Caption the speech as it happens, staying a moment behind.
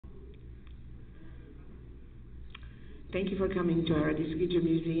Thank you for coming to our Hovannisian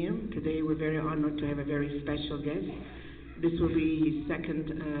Museum. Today we're very honored to have a very special guest. This will be his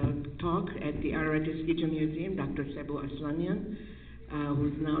second talk at the Hovannisian Museum, Dr. Sebouh Aslanian, who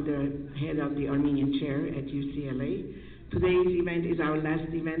is now the head of the Armenian chair at UCLA. Today's event is our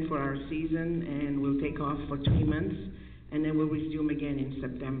last event for our season, and we'll take off for 3 months, and then we'll resume again in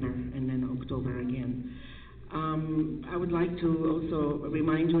September and then October again. I would like to also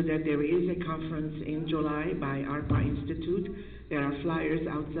remind you that there is a conference in July by ARPA Institute. There are flyers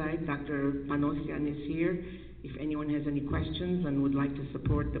outside. Dr. Panosian is here. If anyone has any questions and would like to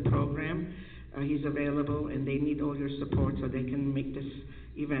support the program, he's available, and they need all your support so they can make this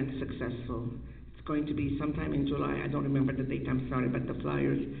event successful. It's going to be sometime in July. I don't remember the date, I'm sorry, but the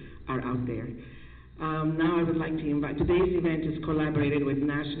flyers are out there. Now I would like to invite, today's event is collaborated with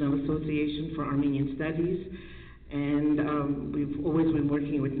National Association for Armenian Studies, and we've always been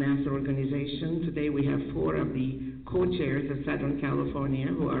working with NASA organization. Today we have 4 of the co-chairs of Southern California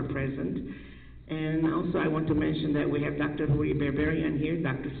who are present. And also I want to mention that we have Dr. Huri Berberian here,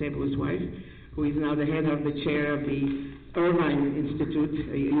 Dr. Sebouh's wife, who is now the head of the chair of the Irvine Institute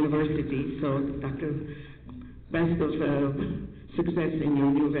University. So Dr. Best of success in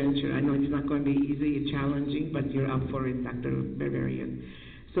your new venture. I know it's not going to be easy and challenging, but you're up for it, Dr. Berberian.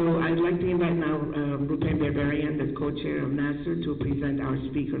 So I'd like to invite now Rupen Berberian, the co-chair of NASR, to present our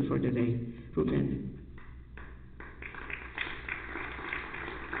speaker for the day. Rupen.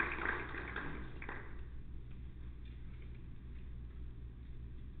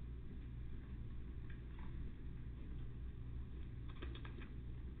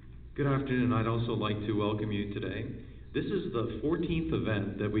 Good afternoon. I'd also like to welcome you today. This is the 14th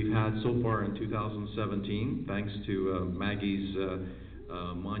event that we've had so far in 2017, thanks to Maggie's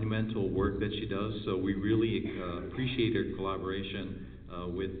monumental work that she does. So we really appreciate her collaboration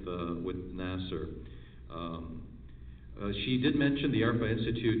with NASR. She did mention the ARPA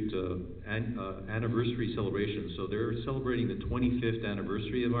Institute anniversary celebration. So they're celebrating the 25th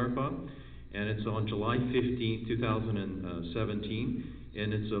anniversary of ARPA, and it's on July 15, 2017.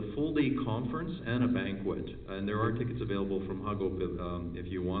 And it's a full-day conference and a banquet, and there are tickets available from Hagop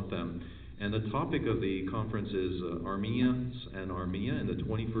if you want them. And the topic of the conference is Armenians and Armenia in the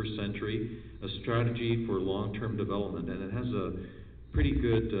 21st Century, a strategy for long-term development. And it has a pretty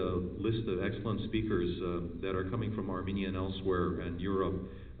good list of excellent speakers that are coming from Armenia and elsewhere and Europe.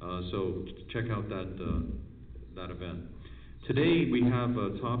 So check out that event. Today we have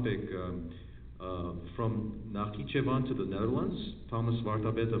a topic from Nakhijevan to the Netherlands, Thomas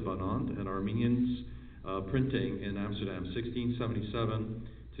Wartabet of Anand, and Armenians printing in Amsterdam, 1677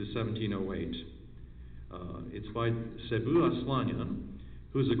 to 1708. It's by Sebouh Aslanian,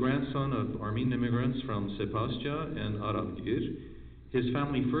 who's a grandson of Armenian immigrants from Sepastia and Aravgir. His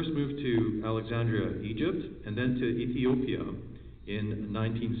family first moved to Alexandria, Egypt, and then to Ethiopia in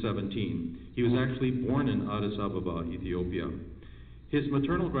 1917. He was actually born in Addis Ababa, Ethiopia. His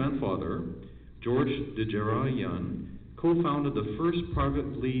maternal grandfather, George Dejerayan, co-founded the first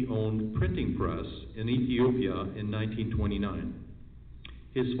privately owned printing press in Ethiopia in 1929.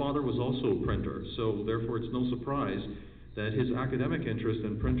 His father was also a printer, so therefore it's no surprise that his academic interest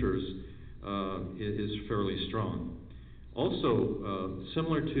in printers is fairly strong. Also,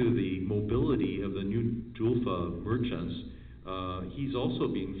 similar to the mobility of the new Julfa merchants, he's also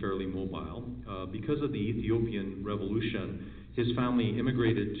been fairly mobile. Because of the Ethiopian Revolution, his family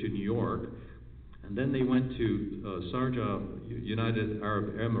immigrated to New York, and then they went to Sharjah, United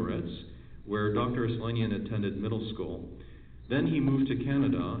Arab Emirates, where Dr. Aslanian attended middle school. Then he moved to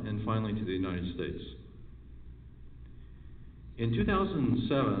Canada and finally to the United States. In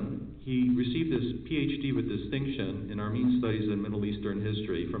 2007, he received his PhD with distinction in Armenian Studies and Middle Eastern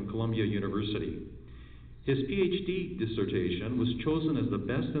History from Columbia University. His PhD dissertation was chosen as the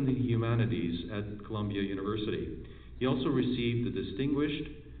best in the humanities at Columbia University. He also received the Distinguished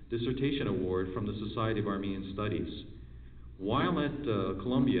Dissertation Award from the Society of Armenian Studies. While at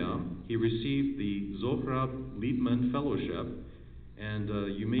Columbia, he received the Zohrab Liebman Fellowship,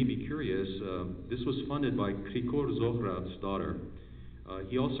 and you may be curious, this was funded by Krikor Zohrab's daughter.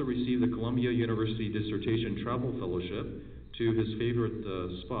 He also received the Columbia University Dissertation Travel Fellowship to his favorite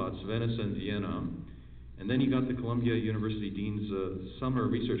spots, Venice and Vienna. And then he got the Columbia University Dean's Summer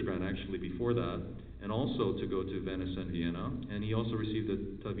Research Grant actually before that, and also to go to Venice and Vienna, and he also received the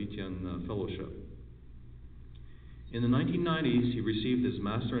Tavitian Fellowship. In the 1990s, he received his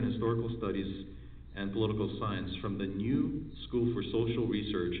Master in Historical Studies and Political Science from the New School for Social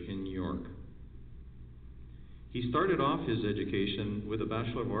Research in New York. He started off his education with a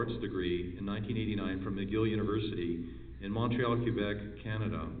Bachelor of Arts degree in 1989 from McGill University in Montreal, Quebec,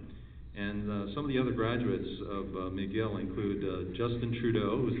 Canada. And some of the other graduates of McGill include Justin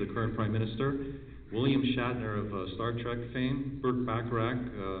Trudeau, who's the current Prime Minister, William Shatner of Star Trek fame, Burt Bacharach,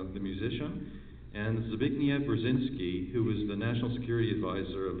 the musician, and Zbigniew Brzezinski, who was the National Security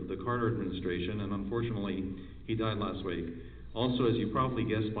Advisor of the Carter administration, and unfortunately, he died last week. Also, as you probably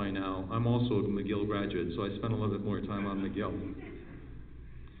guessed by now, I'm also a McGill graduate, so I spent a little bit more time on McGill.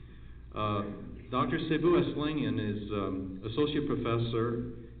 Dr. Sebouh Aslanian is Associate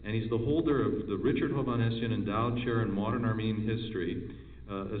Professor, and he's the holder of the Richard Hovannisian Endowed Chair in Modern Armenian History,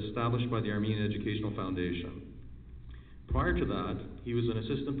 established by the Armenian Educational Foundation. Prior to that, he was an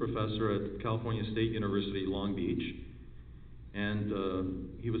assistant professor at California State University, Long Beach, and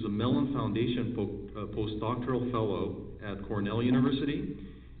he was a Mellon Foundation postdoctoral fellow at Cornell University,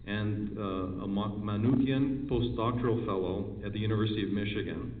 and a Manoogian postdoctoral fellow at the University of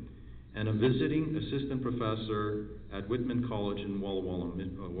Michigan, and a visiting assistant professor at Whitman College in Walla Walla,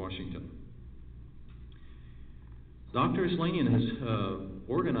 Washington. Dr. Aslanian has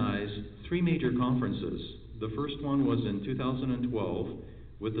organized 3 major conferences. The first one was in 2012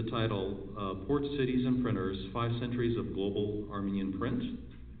 with the title Port Cities and Printers, 5 Centuries of Global Armenian Print.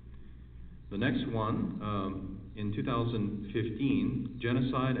 The next one, in 2015,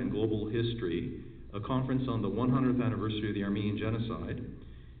 Genocide and Global History, a conference on the 100th anniversary of the Armenian Genocide.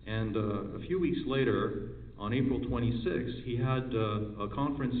 And a few weeks later, on April 26th, he had a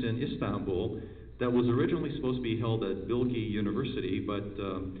conference in Istanbul that was originally supposed to be held at Bilgi University, but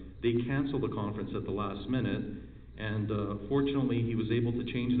they canceled the conference at the last minute. And fortunately, he was able to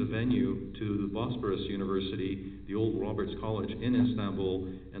change the venue to the Bosporus University, the old Roberts College in Istanbul,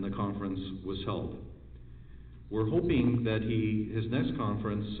 and the conference was held. We're hoping that his next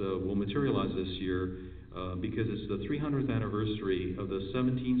conference will materialize this year because it's the 300th anniversary of the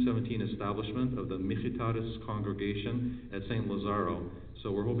 1717 establishment of the Michitaris congregation at St. Lazaro.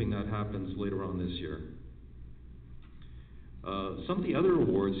 So we're hoping that happens later on this year. Some of the other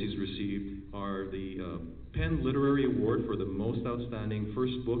awards he's received are the Penn Literary Award for the Most Outstanding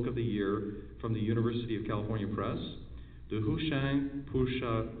First Book of the Year from the University of California Press, the Hushang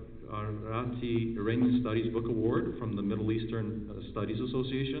Pusharati Iranian Studies Book Award from the Middle Eastern Studies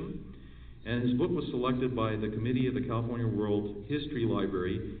Association, and his book was selected by the Committee of the California World History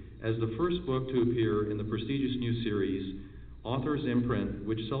Library as the first book to appear in the prestigious new series, Author's Imprint,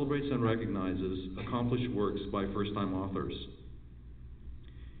 which celebrates and recognizes accomplished works by first-time authors.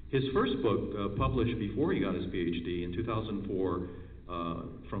 His first book, published before he got his PhD in 2004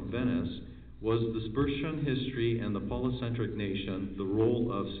 from Venice, was Dispersion, History, and the Polycentric Nation, the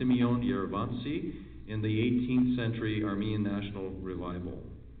Role of Simeon Yerevansi in the 18th Century Armenian National Revival.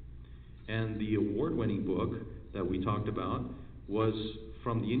 And the award-winning book that we talked about was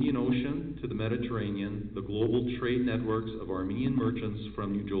From the Indian Ocean to the Mediterranean, the Global Trade Networks of Armenian Merchants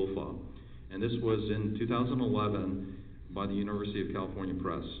from New Julfa. And this was in 2011 by the University of California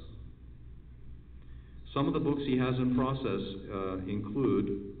Press. Some of the books he has in process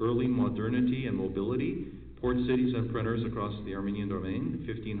include Early Modernity and Mobility, Port Cities and Printers Across the Armenian Domain,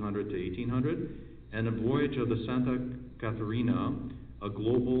 1500 to 1800, and A Voyage of the Santa Catarina, a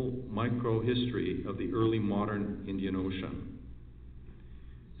global micro-history of the early modern Indian Ocean.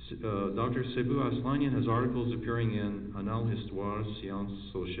 Dr. Sebouh Aslanian has articles appearing in Annales Histoire Sciences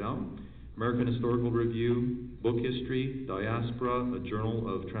Sociales, American Historical Review, Book History, Diaspora, a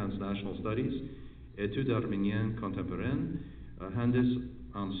Journal of Transnational Studies, Études Arméniennes Contemporaines, Handis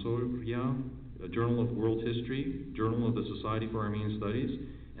Amsoria, a Journal of World History, Journal of the Society for Armenian Studies,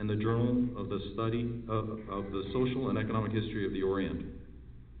 and the Journal of the Study of the Social and Economic History of the Orient.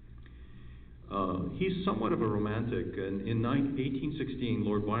 He's somewhat of a romantic, and in 1816,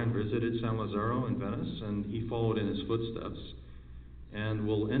 Lord Byron visited San Lazaro in Venice, and he followed in his footsteps. And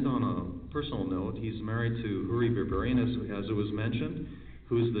we'll end on a personal note. He's married to Huri Berberian, as it was mentioned,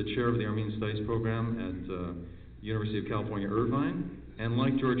 who's the chair of the Armenian Studies program at University of California, Irvine. And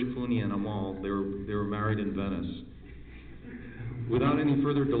like George Clooney and Amal, they were married in Venice. Without any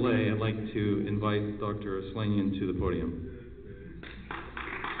further delay, I'd like to invite Dr. Aslanian to the podium.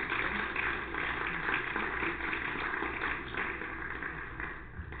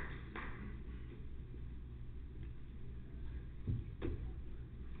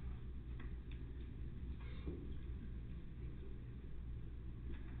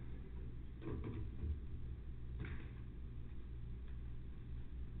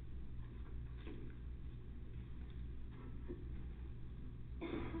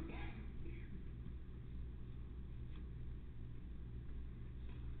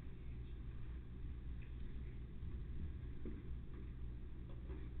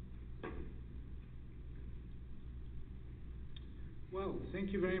 So,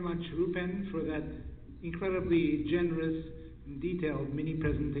 thank you very much, Rupen, for that incredibly generous and detailed mini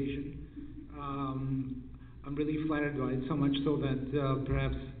presentation. I'm really flattered by it, so much so that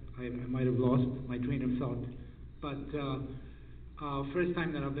perhaps I might have lost my train of thought. But first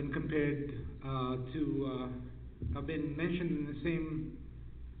time that I've been compared I've been mentioned in the same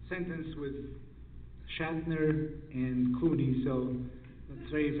sentence with Shatner and Clooney, so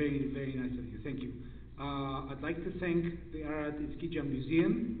that's very, very, very nice of you. Thank you. I'd like to thank the Ararat Eskija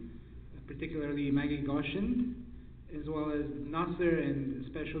Museum, particularly Maggie Goshen, as well as Nasser and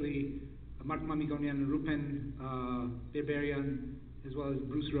especially Mark Mamigonian and Rupen Berberian, as well as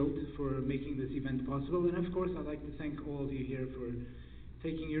Bruce Roth for making this event possible. And of course, I'd like to thank all of you here for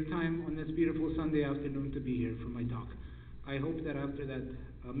taking your time on this beautiful Sunday afternoon to be here for my talk. I hope that after that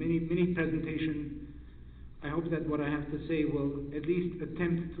mini presentation, I hope that what I have to say will at least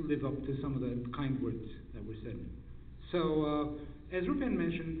attempt to live up to some of the kind words that were said. So, as Rupen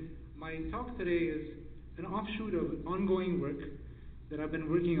mentioned, my talk today is an offshoot of ongoing work that I've been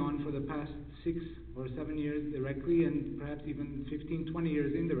working on for the past 6 or 7 years directly, and perhaps even 15, 20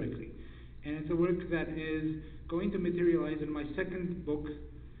 years indirectly. And it's a work that is going to materialize in my second book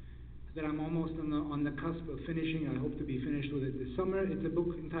that I'm almost on the cusp of finishing. I hope to be finished with it this summer. It's a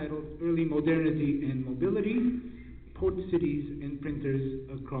book entitled Early Modernity and Mobility, Port Cities and Printers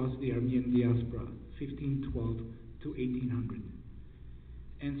Across the Armenian Diaspora, 1512 to 1800.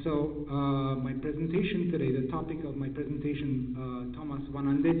 And so my presentation today, the topic of my presentation, Thomas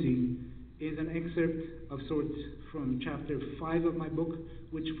Vanandezi, is an excerpt of sorts from chapter 5 of my book,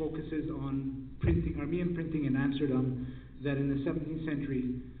 which focuses on printing, Armenian printing in Amsterdam, that in the 17th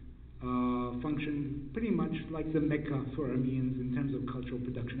century functioned pretty much like the Mecca for Armenians in terms of cultural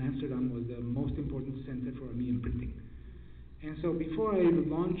production. Amsterdam was the most important center for Armenian printing. And so before I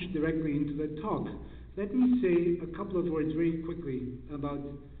launch directly into the talk, let me say a couple of words very quickly about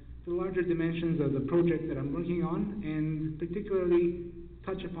the larger dimensions of the project that I'm working on, and particularly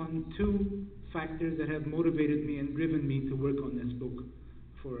touch upon 2 factors that have motivated me and driven me to work on this book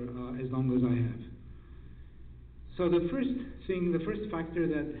for as long as I have. So the first factor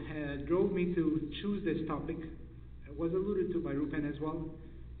that drove me to choose this topic, was alluded to by Rupen as well,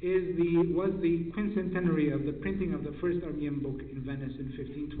 was the quincentenary of the printing of the first Armenian book in Venice in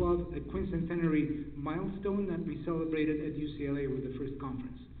 1512, a quincentenary milestone that we celebrated at UCLA with the first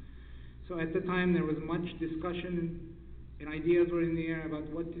conference. So at the time there was much discussion and ideas were in the air about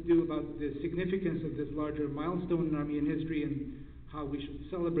what to do about the significance of this larger milestone in Armenian history and how we should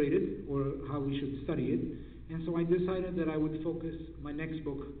celebrate it or how we should study it. And so I decided that I would focus my next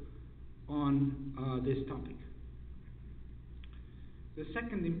book on this topic. The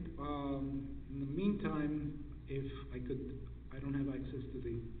second, in the meantime, if I could, I don't have access to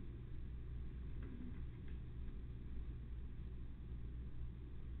the...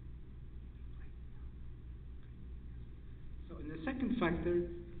 So in the second factor,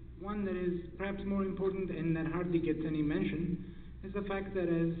 one that is perhaps more important and that hardly gets any mention, is the fact that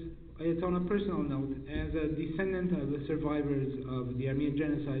it's on a personal note, as a descendant of the survivors of the Armenian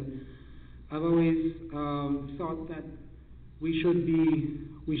genocide, I've always thought that we should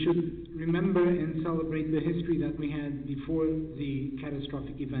remember and celebrate the history that we had before the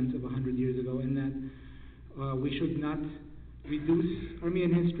catastrophic events of 100 years ago, and that we should not reduce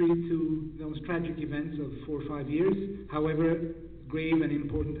Armenian history to those tragic events of 4 or 5 years, however grave and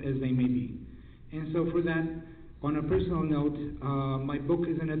important as they may be. And so for that, on a personal note, my book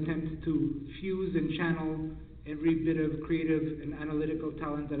is an attempt to fuse and channel every bit of creative and analytical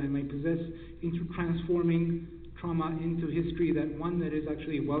talent that I may possess into transforming trauma into history, that is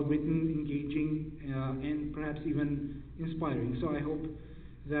actually well-written, engaging, and perhaps even inspiring. So I hope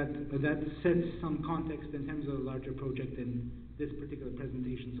that sets some context in terms of the larger project in this particular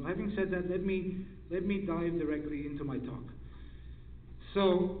presentation. So having said that, let me dive directly into my talk.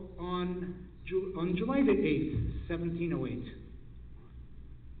 So on July the 8th, 1708,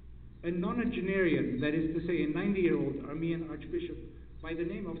 a nonagenarian, that is to say a 90-year-old Armenian archbishop by the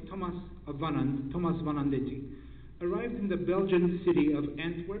name of Thomas Vanandezi, arrived in the Belgian city of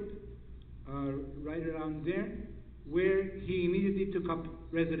Antwerp, right around there, where he immediately took up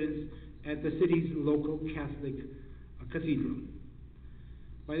residence at the city's local Catholic cathedral.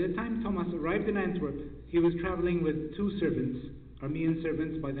 By the time Thomas arrived in Antwerp, he was traveling with 2 servants, Armenian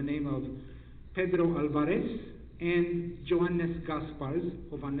servants by the name of Pedro Alvarez and Johannes Gaspars,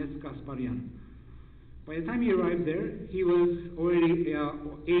 Hovannisian Gasparian. By the time he arrived there, he was already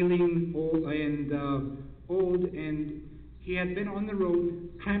ailing old, and he had been on the road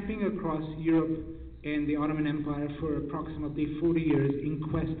tramping across Europe and the Ottoman Empire for approximately 40 years in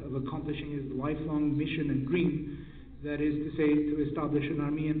quest of accomplishing his lifelong mission and dream that is to say, to establish an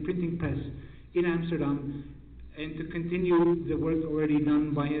Armenian printing press in Amsterdam, and to continue the work already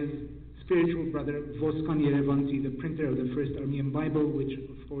done by his spiritual brother, Hovannisian, the printer of the first Armenian Bible, which,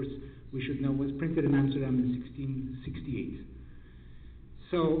 of course, we should know was printed in Amsterdam in 1668.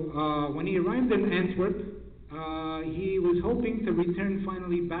 So when he arrived in Antwerp, he was hoping to return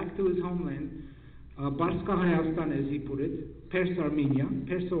finally back to his homeland, Barska Hayastan, as he put it, Perso-Armenia,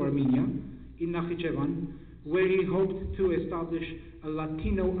 in Nakhijevan, where he hoped to establish a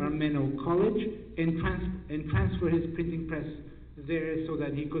Latino-Armeno college and transfer his printing press there so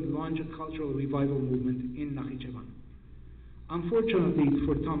that he could launch a cultural revival movement in Nakhijevan. Unfortunately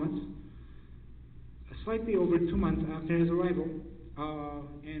for Thomas, slightly over 2 months after his arrival,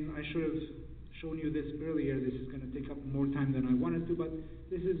 and I should have shown you this earlier, this is going to take up more time than I wanted to, but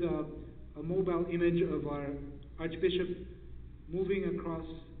this is a mobile image of our Archbishop moving across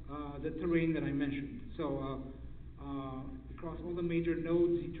the terrain that I mentioned. So across all the major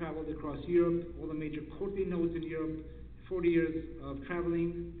nodes, he traveled across Europe, all the major courtly nodes in Europe, 40 years of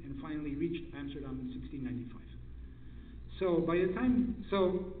traveling, and finally reached Amsterdam in 1695. So by the time,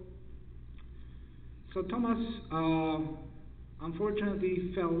 so Thomas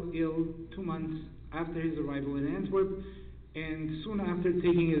unfortunately fell ill 2 months after his arrival in Antwerp, and soon after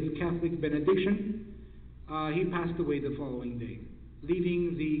taking his Catholic benediction, he passed away the following day,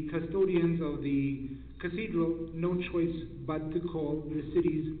 leaving the custodians of the cathedral no choice but to call the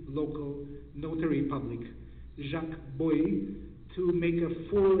city's local notary public, Jacques Boy, to make a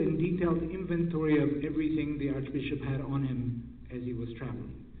full and detailed inventory of everything the Archbishop had on him as he was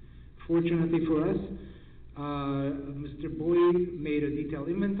traveling. Fortunately for us, Mr. Boy made a detailed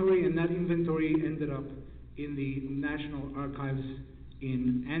inventory, and that inventory ended up in the National Archives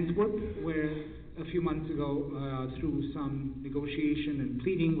in Antwerp, where a few months ago, through some negotiation and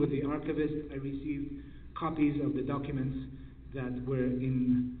pleading with the archivist, I received copies of the documents that were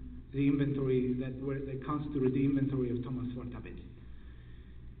in the inventory, that constituted the inventory of Thomas Vartabed.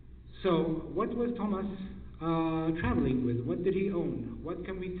 So, what was Thomas traveling with? What did he own? What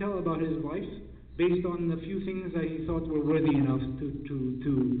can we tell about his life based on the few things that he thought were worthy enough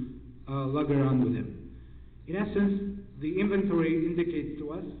to lug around with him? In essence, the inventory indicates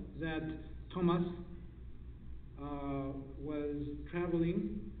to us that Thomas was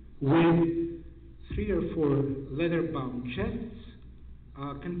traveling with 3 or 4 leather-bound chests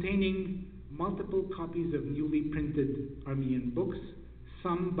containing multiple copies of newly printed Armenian books,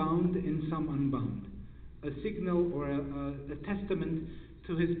 some bound and some unbound, a signal or a testament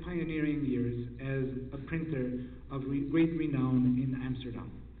to his pioneering years as a printer of great renown in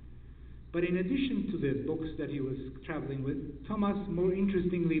Amsterdam. But in addition to the books that he was traveling with, Thomas, more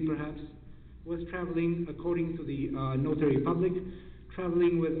interestingly perhaps, was traveling, according to the notary public,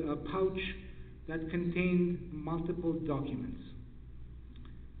 traveling with a pouch that contained multiple documents.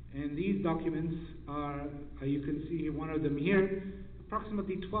 And these documents are, you can see one of them here,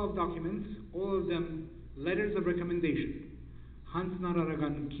 approximately 12 documents, all of them letters of recommendation. Hans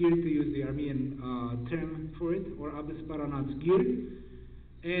Nararagan Gir, to use the Armenian term for it, or Abbas Baranats Gir,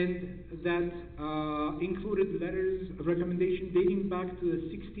 and that included letters of recommendation dating back to the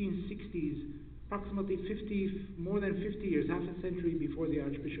 1660s, approximately more than 50 years, half a century before the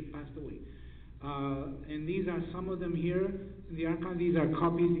Archbishop passed away. And these are some of them here in the archive. These are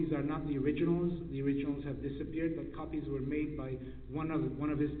copies. These are not the originals. The originals have disappeared, but copies were made by one of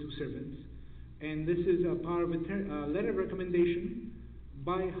his 2 servants. And this is a part of a letter of recommendation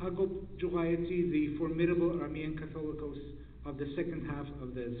by Hagop Juhayeti, the formidable Armenian Catholicos of the second half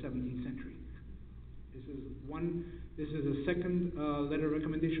of the 17th century. This is a second letter of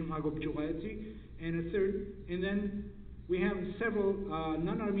recommendation from Hagop Juhayeti, and a third. And then we have several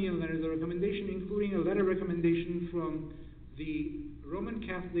non-Armenian letters of recommendation, including a letter of recommendation from the Roman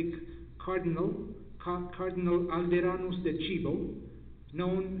Catholic Cardinal Alderanus de Cibo,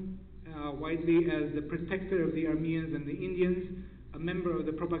 known widely as the protector of the Armenians and the Indians, a member of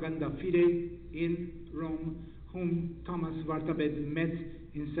the Propaganda Fide in Rome, whom Thomas Vartabed met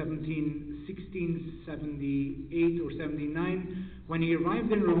in 1678 or 79, when he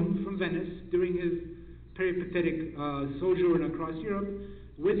arrived in Rome from Venice during his peripatetic sojourn across Europe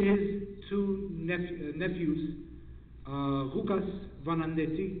with his 2 nephews, Rougas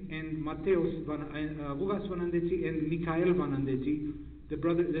Vanandeti and Rougas Vanandeti and Mikhail Vanandeti, the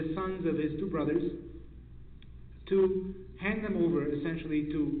sons of his 2 brothers, to hand them over essentially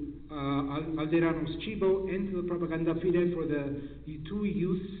to Alderanus Cibo and to the Propaganda Fide for the 2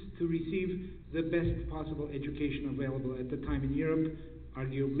 youths to receive the best possible education available at the time in Europe,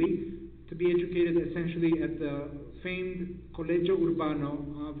 arguably, to be educated essentially at the famed Collegio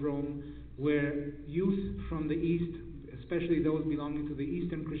Urbano of Rome, where youth from the East especially those belonging to the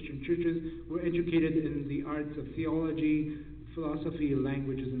Eastern Christian churches, were educated in the arts of theology, philosophy,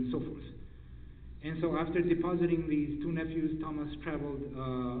 languages, and so forth. And so after depositing these two nephews, Thomas traveled,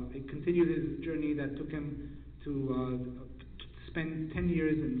 continued his journey that took him to spend 10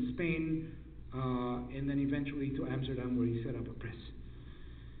 years in Spain, and then eventually to Amsterdam, where he set up a press.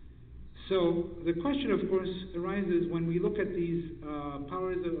 So the question, of course, arises when we look at these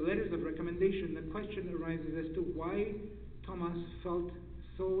letters of recommendation. The question arises as to why Thomas felt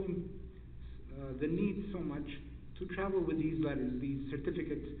the need so much to travel with these letters, these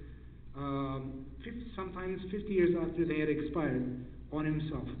certificates, sometimes 50 years after they had expired, on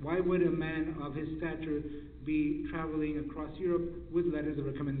himself. Why would a man of his stature be traveling across Europe with letters of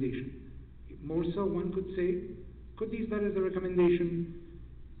recommendation? More so, one could say, could these letters of recommendation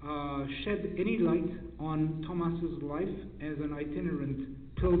shed any light on Thomas's life as an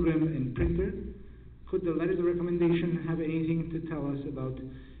itinerant pilgrim and printer? Could the letters of recommendation have anything to tell us about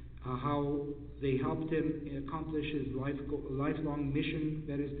how they helped him accomplish his lifelong mission,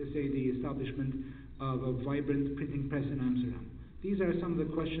 that is to say, the establishment of a vibrant printing press in Amsterdam? These are some of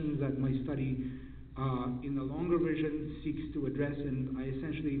the questions that my study in the longer version seeks to address, and I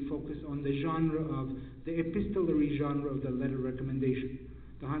essentially focus on the genre of the epistolary genre of the letter recommendation,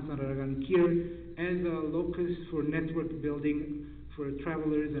 the Hansnaragan Kier, as a locus for network building for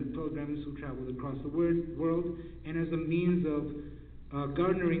travelers and pilgrims who traveled across the world, and as a means of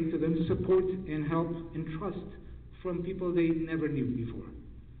garnering to them support and help and trust from people they never knew before.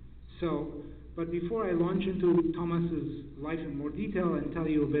 But before I launch into Thomas's life in more detail and tell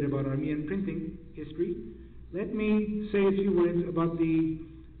you a bit about Armenian printing history, let me say a few words about the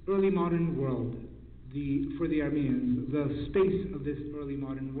early modern world, for the Armenians, the space of this early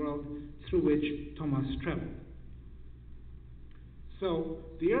modern world through which Thomas traveled. So,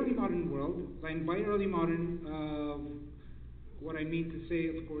 the early modern world, and by early modern, what I mean to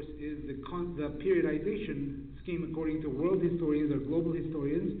say, of course, is the periodization scheme according to world historians or global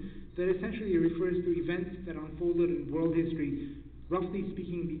historians, that essentially refers to events that unfolded in world history, roughly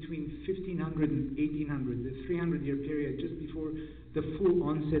speaking, between 1500 and 1800, the 300-year period just before the full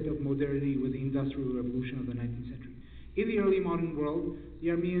onset of modernity with the Industrial Revolution of the 19th century. In the early modern world,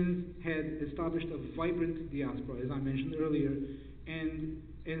 the Armenians had established a vibrant diaspora, as I mentioned earlier, and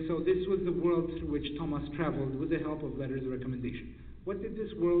so this was the world through which Thomas traveled with the help of letters of recommendation. What did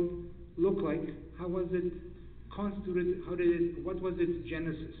this world look like? How was it constituted? What was its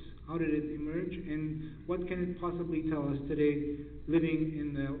genesis? How did it emerge? And what can it possibly tell us today, living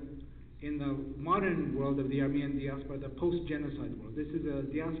in the modern world of the Armenian diaspora, the post-genocide world? This is a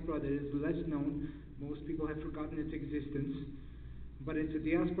diaspora that is less known. Most people have forgotten its existence. But it's a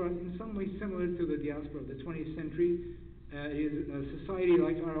diaspora in some ways similar to the diaspora of the 20th century. It is a society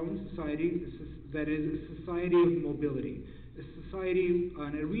like our own society, that is a society of mobility, a society,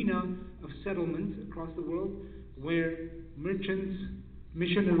 an arena of settlement across the world where merchants,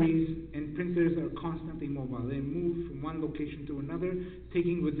 missionaries, and printers are constantly mobile. They move from one location to another,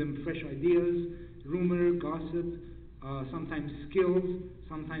 taking with them fresh ideas, rumor, gossip, sometimes skills,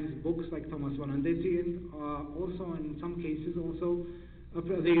 sometimes books like Thomas Hovannisian, and also in some cases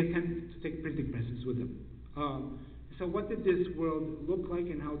they attempt to take printing presses with them. So what did this world look like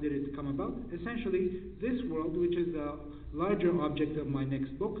and how did it come about? Essentially, this world, which is the larger object of my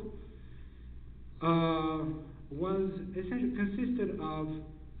next book, consisted of,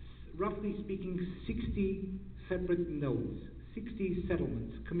 roughly speaking, 60 separate nodes, 60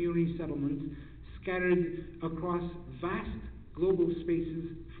 settlements, community settlements, scattered across vast global spaces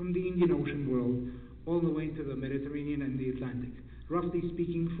from the Indian Ocean world all the way to the Mediterranean and the Atlantic. Roughly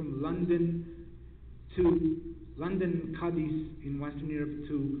speaking, from London and Cadiz in Western Europe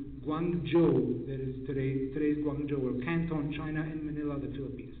to Guangzhou, that is today's Guangzhou or Canton, China, and Manila, the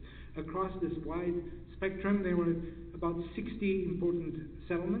Philippines. Across this wide spectrum, there were about 60 important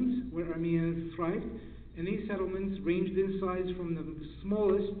settlements where Armenians thrived, and these settlements ranged in size from the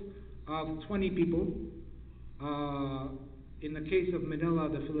smallest of 20 people, in the case of Manila,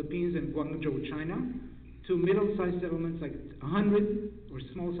 the Philippines, and Guangzhou, China, to middle-sized settlements like 100, or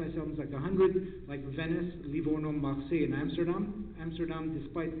small-sized settlements like 100, like Venice, Livorno, Marseille, and Amsterdam. Amsterdam,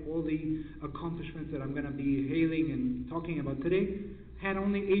 despite all the accomplishments that I'm going to be hailing and talking about today, had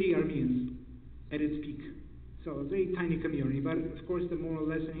only 80 Armenians at its peak. So a very tiny community. But of course, the moral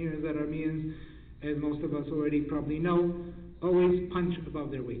lesson here is that Armenians, as most of us already probably know, always punch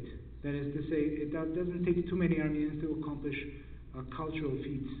above their weight. That is to say, it doesn't take too many Armenians to accomplish cultural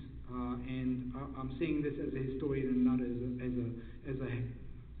feats. And I'm saying this as a historian and not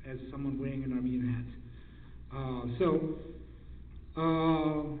as someone wearing an Armenian hat.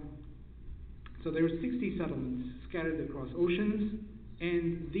 So there were 60 settlements scattered across oceans,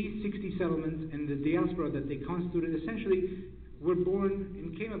 and these 60 settlements and the diaspora that they constituted essentially was born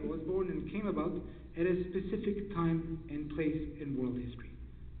and came about at a specific time and place in world history.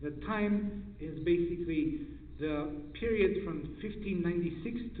 The time is basically the period from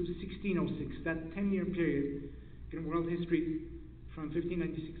 1596 to 1606, that 10-year period in world history from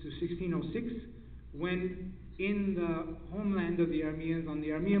 1596 to 1606, when in the homeland of the Armenians, on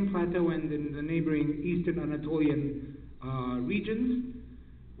the Armenian plateau and in the neighboring eastern Anatolian regions,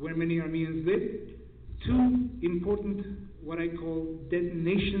 where many Armenians lived, two important, what I call,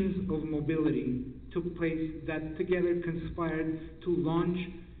 detonations of mobility took place that together conspired to launch,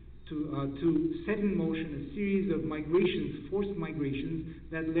 to set in motion a series of migrations, forced migrations,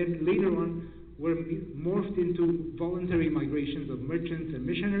 that led later on were morphed into voluntary migrations of merchants and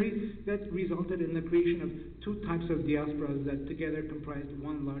missionaries that resulted in the creation of two types of diasporas that together comprised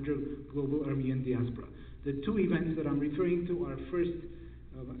one larger global Armenian diaspora. The two events that I'm referring to are first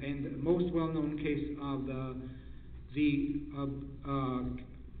and most well-known case of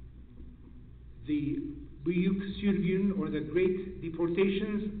the Büyük Sürgün, or the Great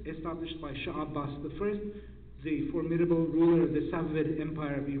Deportations, established by Shah Abbas I, the formidable ruler of the Safavid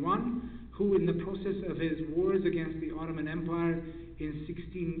Empire of Iran, who in the process of his wars against the Ottoman Empire in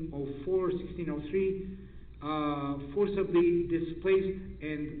 1604 or 1603 forcibly displaced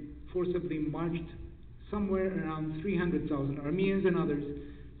and forcibly marched somewhere around 300,000 Armenians and others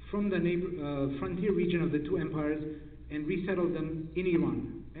from the frontier region of the two empires and resettled them in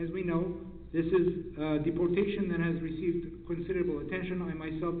Iran. As we know, this is a deportation that has received considerable attention. I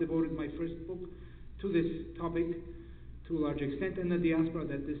myself devoted my first book to this topic to a large extent, and the diaspora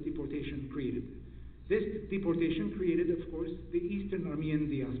that this deportation created. This deportation created, of course, the Eastern Armenian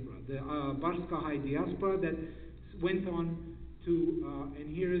diaspora, the Barskahai diaspora that went on to,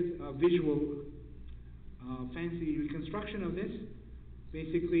 and here is a visual fancy reconstruction of this.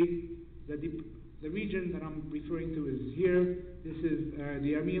 Basically, the region that I'm referring to is here. This is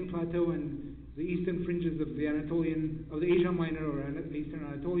the Armenian plateau and the eastern fringes of the Asia Minor or Eastern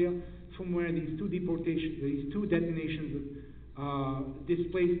Anatolia, from where these two detonations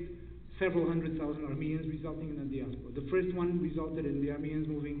displaced several hundred thousand Armenians, resulting in a diaspora. The first one resulted in the Armenians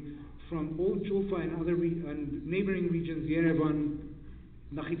moving from Old Julfa and other and neighboring regions, Yerevan,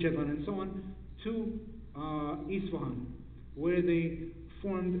 Nakhijevan, and so on, to Isfahan, where they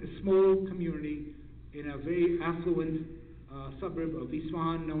formed a small community in a very affluent suburb of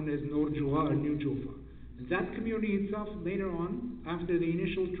Isfahan known as Nor Juha or New Julfa. That community itself, later on, after the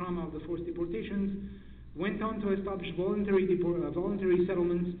initial trauma of the forced deportations, went on to establish voluntary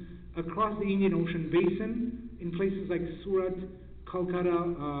settlements across the Indian Ocean basin in places like Surat,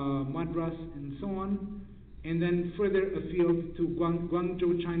 Calcutta, Madras, and so on, and then further afield to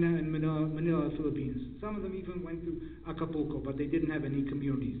Guangzhou, China, and Manila, Philippines. Some of them even went to Acapulco, but they didn't have any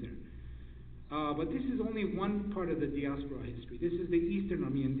communities there. But this is only one part of the diaspora history. This is the Eastern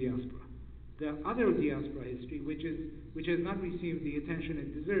Armenian diaspora. The other diaspora history, which has not received the attention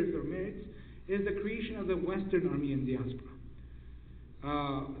it deserves or merits, is the creation of the Western Armenian diaspora.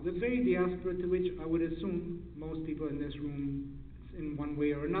 The very diaspora to which I would assume most people in this room, in one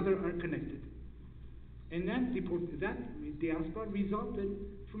way or another, are connected. And that diaspora resulted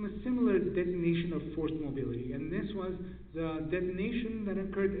from a similar detonation of forced mobility. And this was the detonation that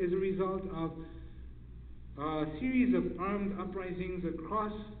occurred as a result of a series of armed uprisings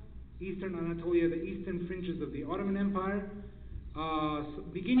across Eastern Anatolia, the eastern fringes of the Ottoman Empire,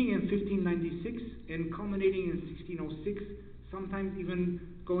 beginning in 1596 and culminating in 1606, sometimes even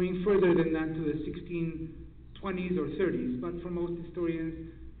going further than that to the 1620s or 30s. But for most historians,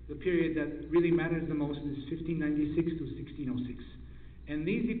 the period that really matters the most is 1596 to 1606. And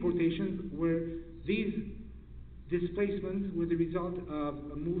these deportations these displacements were the result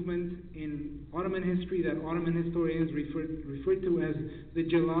of a movement in Ottoman history that Ottoman historians refer to as the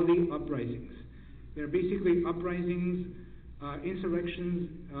Jalali uprisings. They're basically uprisings, insurrections,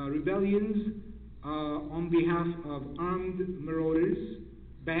 rebellions on behalf of armed marauders,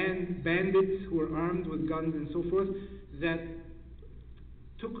 bandits who were armed with guns and so forth, that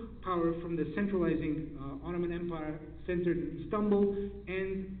took power from the centralizing Ottoman Empire centered in Istanbul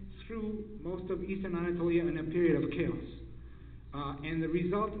and through most of Eastern Anatolia in a period of chaos. And the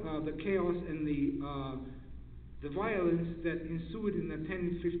result of the chaos and the violence that ensued in the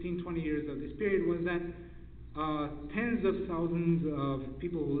 10, 15, 20 years of this period was that tens of thousands of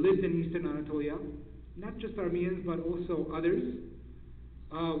people who lived in Eastern Anatolia, not just Armenians but also others,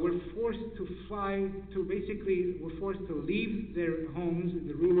 were forced to leave their homes in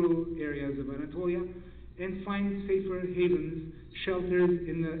the rural areas of Anatolia and find safer havens, shelters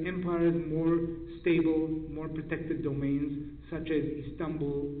in the empire's more stable, more protected domains, such as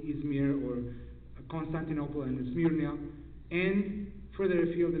Istanbul, Izmir, or Constantinople and Smyrna, and further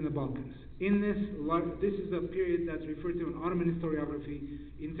afield in the Balkans. In this is a period that's referred to in Ottoman historiography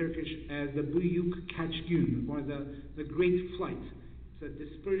in Turkish as the Büyük Kaçgün, or the Great Flight. It's a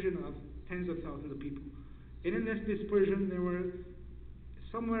dispersion of tens of thousands of people. And in this dispersion, there were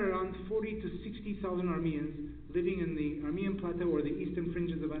somewhere around 40 to 60,000 Armenians living in the Armenian plateau or the eastern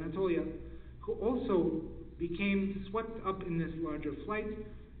fringes of Anatolia, who also became swept up in this larger flight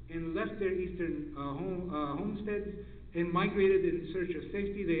and left their eastern homesteads and migrated in search of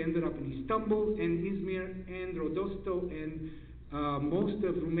safety. They ended up in Istanbul and Izmir and Rodosto and most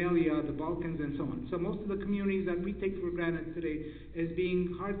of Rumelia, the Balkans, and so on. So most of the communities that we take for granted today as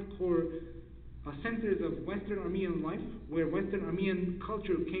being hardcore centers of Western Armenian life, where Western Armenian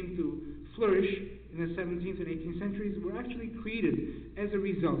culture came to flourish in the 17th and 18th centuries, were actually created as a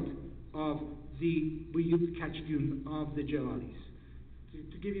result of the Büyük Kaçgün of the Celalis.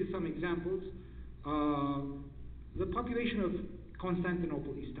 To give you some examples, the population of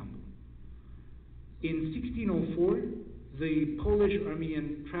Constantinople, Istanbul. In 1604, the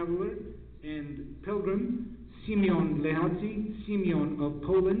Polish-Armenian traveler and pilgrim Simeon Lehazi, Simeon of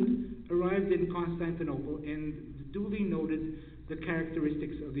Poland, arrived in Constantinople and duly noted the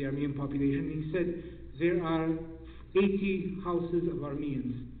characteristics of the Armenian population. He said there are 80 houses of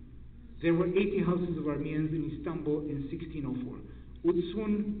Armenians. There were 80 houses of Armenians in Istanbul in 1604.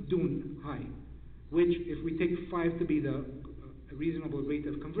 Utsun Dun Hai, which, if we take 5 to be the reasonable rate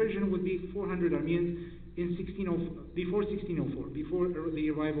of conversion, would be 400 Armenians in before 1604, before the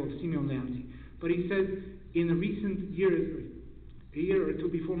arrival of Simeon Lehazi. But he says, in the recent years, a year or two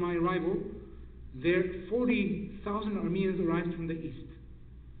before my arrival, there 40,000 Armenians arrived from the east.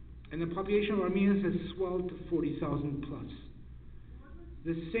 And the population of Armenians has swelled to 40,000 plus.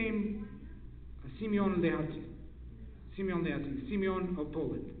 The same Simeon Lehazi, Simeon of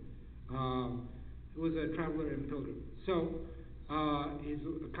Poland, who was a traveler and pilgrim. So his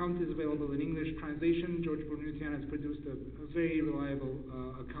account is available in English translation. George Brunutian has produced a very reliable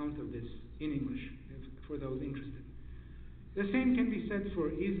account of this in English for those interested. The same can be said for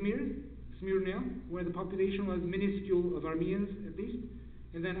Izmir, Smyrna, where the population was minuscule of Armenians at least.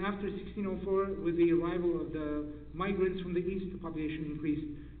 And then after 1604, with the arrival of the migrants from the east, the population increased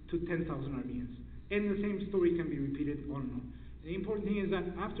to 10,000 Armenians. And the same story can be repeated on and on. The important thing is that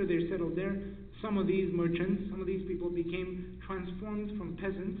after they're settled there, some of these merchants, some of these people became transformed from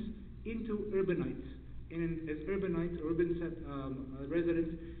peasants into urbanites. And as urbanites, urban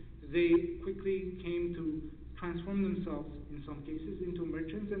residents, they quickly came to transform themselves, in some cases, into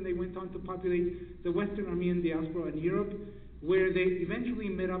merchants, and they went on to populate the Western Armenian diaspora in Europe, where they eventually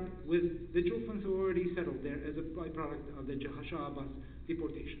met up with the Julfans who already settled there as a byproduct of the Shah Abbas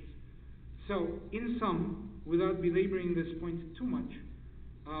deportations. So, in sum, without belaboring this point too much,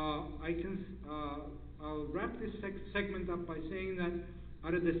 I'll wrap this segment up by saying that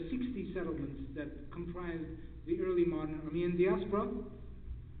out of the 60 settlements that comprised the early modern Armenian diaspora,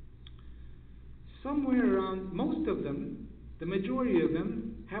 somewhere around, most of them, the majority of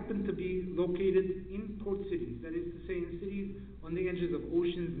them, happen to be located in port cities. That is to say, in cities on the edges of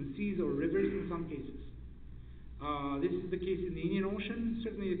oceans and seas or rivers in some cases. This is the case in the Indian Ocean,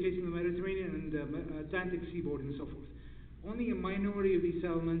 certainly the case in the Mediterranean and the Atlantic seaboard and so forth. Only a minority of these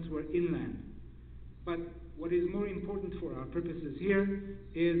settlements were inland. But what is more important for our purposes here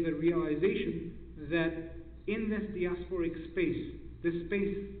is the realization that in this diasporic space, the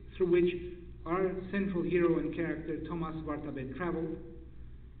space through which our central hero and character, Thomas Vartabed, traveled,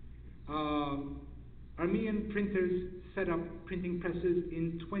 Armenian printers set up printing presses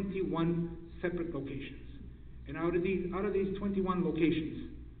in 21 separate locations. And out of these 21 locations,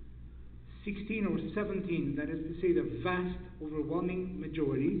 16 or 17, that is to say the vast, overwhelming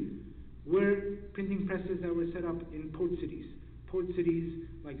majority, were printing presses that were set up in port cities. Port cities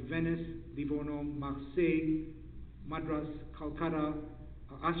like Venice, Livorno, Marseille, Madras, Calcutta,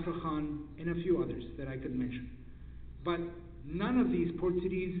 Astrakhan, and a few others that I could mention. But none of these port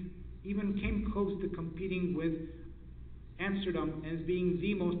cities even came close to competing with Amsterdam as being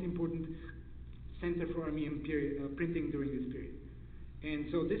the most important center for Armenian printing during this period. And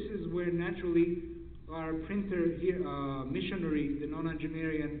so this is where naturally our printer here, missionary, the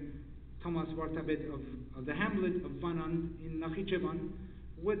nonagenarian Thomas Vartabed of the hamlet of Vanand in Nakhijevan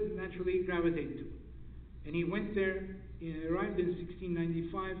would naturally gravitate to. And he went there, he arrived in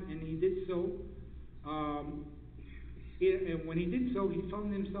 1695, and he did so. And when he did so, he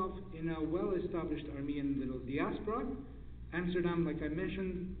found himself in a well-established Armenian little diaspora. Amsterdam, like I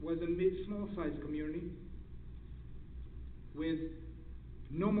mentioned, was a small-sized community. with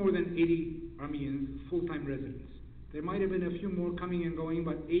no more than 80 Armenians, full-time residents. There might have been a few more coming and going,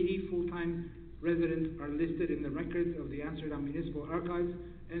 but 80 full-time residents are listed in the records of the Amsterdam Municipal Archives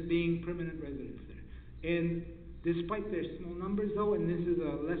as being permanent residents there. And despite their small numbers though, and this is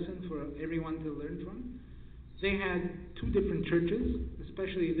a lesson for everyone to learn from, they had two different churches,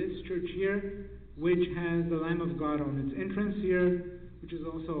 especially this church here, which has the Lamb of God on its entrance here, which is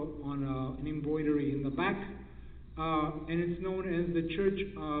also on an embroidery in the back. And it's known as the Church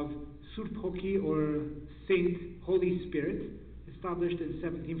of Surp-Hoki, or Saint Holy Spirit, established in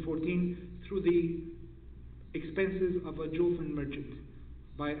 1714 through the expenses of a Jolfin merchant,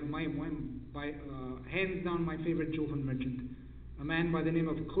 by hands down my favorite Jolfin merchant, a man by the name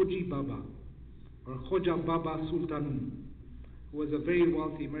of Koji Baba, or Khoja Baba Sultanum, who was a very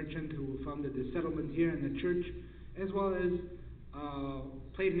wealthy merchant who founded the settlement here and the church, as well as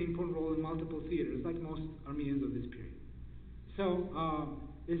played an important role in multiple theaters, like most Armenians of this period. So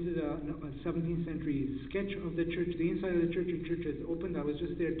this is a 17th century sketch of the church. The inside of the church is opened. I was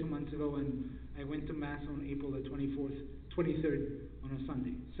just there 2 months ago, and I went to Mass on April the 23rd on a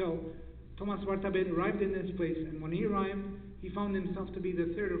Sunday. So Thomas Wartabed arrived in this place, and when he arrived, he found himself to be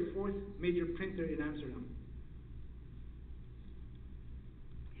the third or fourth major printer in Amsterdam.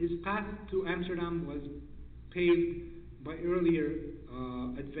 His path to Amsterdam was paved by earlier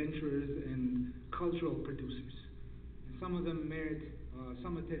adventurers and cultural producers. And some of them merit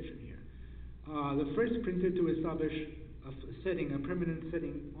some attention here. The first printer to establish a permanent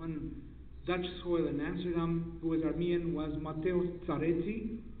setting on Dutch soil in Amsterdam, who was Armenian, was Mateusz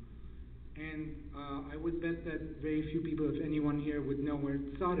Tsaretsi. And I would bet that very few people, if anyone here, would know where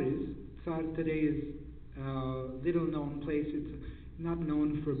Tsar is. Tsar today is a little known place. It's not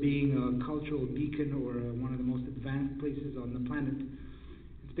known for being a cultural beacon or one of the most advanced places on the planet.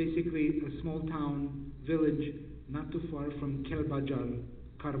 It's basically a small town, village, not too far from Karbajar,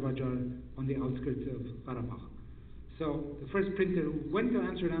 on the outskirts of Karabakh. So the first printer who went to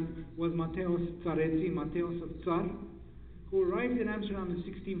Amsterdam was Mateusz Tsaretsi, Mateusz of Tsar, who arrived in Amsterdam in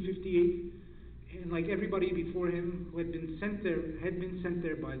 1658, and like everybody before him who had been sent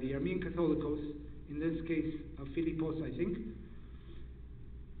there by the Armenian Catholicos, in this case Philippos, I think.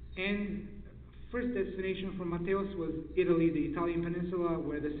 And first destination for Mateusz was Italy, the Italian peninsula,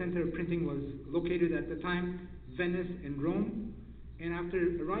 where the center of printing was located at the time, Venice and Rome. And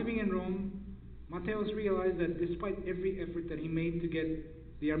after arriving in Rome, Mateusz realized that despite every effort that he made to get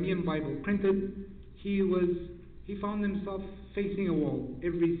the Armenian Bible printed, he found himself facing a wall.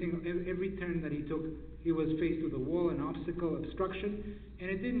 Every turn that he took, he was faced with a wall, an obstacle, obstruction, and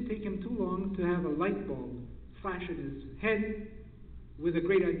it didn't take him too long to have a light bulb flash in his head with a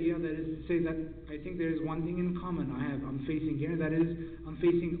great idea, that is to say that I think there is one thing in common I'm facing here, that is, I'm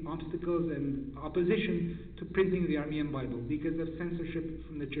facing obstacles and opposition to printing the Armenian Bible because of censorship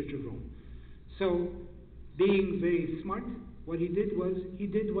from the Church of Rome. So, being very smart, what he did was, he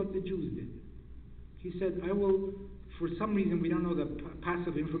did what the Jews did. He said, I will, for some reason, we don't know the path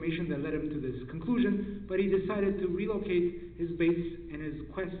of information that led him to this conclusion, but he decided to relocate his base and his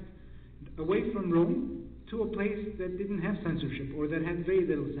quest away from Rome to a place that didn't have censorship, or that had very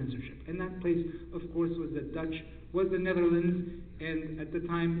little censorship. And that place, of course, was the Netherlands, and at the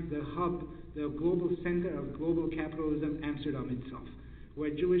time, the hub, the global center of global capitalism, Amsterdam itself, where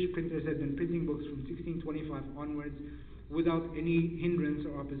Jewish printers had been printing books from 1625 onwards without any hindrance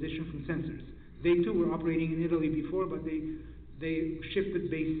or opposition from censors. They too were operating in Italy before, but they shifted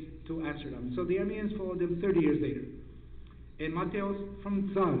base to Amsterdam. So the Armenians followed them 30 years later. And Mateusz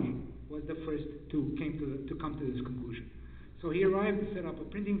from Tsar was the first to come to this conclusion. So he arrived to set up a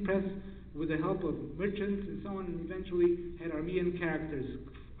printing press with the help of merchants and so on, and eventually had Armenian characters,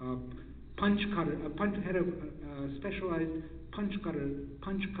 had a specialized punch cut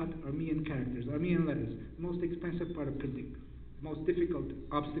Armenian characters, Armenian letters, the most expensive part of printing, the most difficult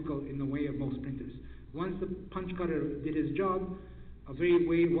obstacle in the way of most printers. Once the punch cutter did his job, a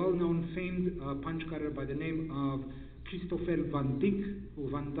very well-known, famed punch cutter by the name of Christopher Van Dyck, who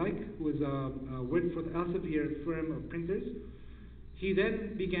worked for the Elsevier firm of printers. He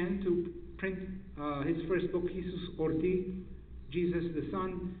then began to print his first book, Jesus Orti, Jesus the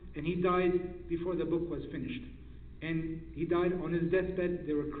Son, and he died before the book was finished. And he died on his deathbed.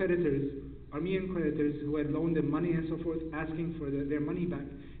 There were creditors, Armenian creditors, who had loaned him money and so forth, asking for their money back.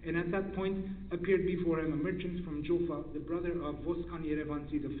 And at that point appeared before him a merchant from Joffa, the brother of Voskan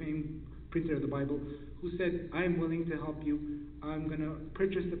Yerevansi, the famed printer of the Bible, who said, I am willing to help you. I'm going to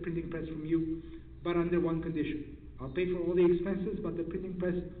purchase the printing press from you, but under one condition. I'll pay for all the expenses, but the printing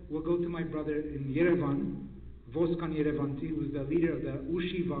press will go to my brother in Yerevan, Voskan Yerevanti, who was the leader of the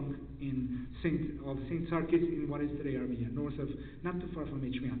Ushivang in Saint Sarkis in what is today Armenia, north of, not too far from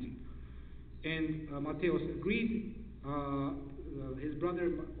Echmiadzin. And Mateos agreed. His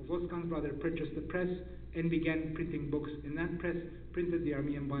brother, Voskan's brother, purchased the press and began printing books. And that press printed the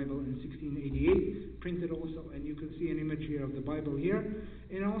Armenian Bible in 1688, printed also, and you can see an image here of the Bible here,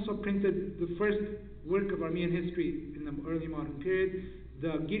 and also printed the first work of Armenian history in the early modern period, the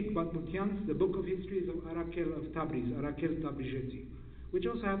Girk Batmutians, the book of histories of Arakel of Tabriz, Arakel Tabrizhetzi, which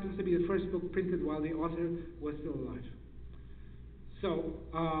also happens to be the first book printed while the author was still alive.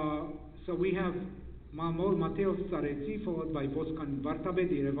 So we have Mateos Tsaretsi, followed by Voskan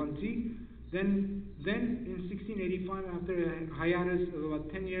Vartabed Yerevanti. Then in 1685, after a hiatus of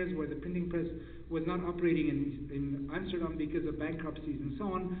about 10 years where the printing press was not operating in Amsterdam because of bankruptcies and so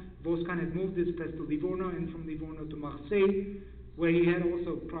on, Voskan had moved his press to Livorno, and from Livorno to Marseille, where he had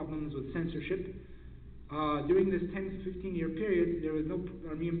also problems with censorship. During this 10-15-year period, there was no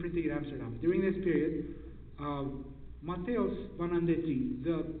Armenian printing in Amsterdam. During this period, Mateos Vanandeti,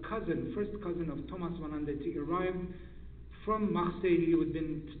 the first cousin of Thomas Vanandeti, arrived from Marseille. He had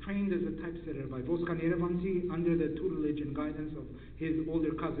been trained as a typesetter by Voskan Yerevanti under the tutelage and guidance of his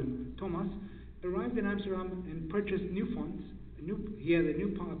older cousin Thomas. Arrived in Amsterdam and purchased new fonts. He had a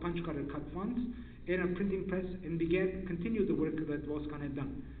new punch cutter cut fonts and a printing press, and continued the work that Voskan had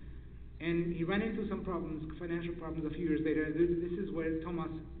done. And he ran into some problems, financial problems, a few years later. This is where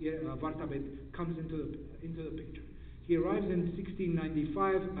Thomas Vartabed comes into the picture. He arrives in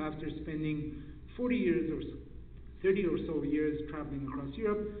 1695 after spending 40 years or 30 or so years traveling across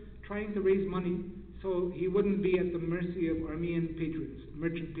Europe, trying to raise money so he wouldn't be at the mercy of Armenian patrons,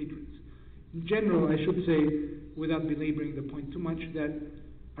 merchant patrons. In general, I should say, without belaboring the point too much, that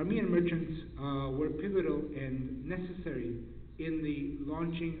Armenian merchants were pivotal and necessary in the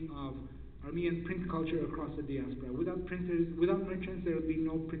launching of Armenian print culture across the diaspora. Without merchants, there would be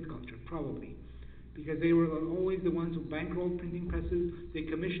no print culture, probably, because they were always the ones who bankrolled printing presses. They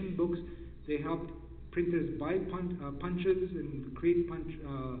commissioned books. They helped printers buy punches and create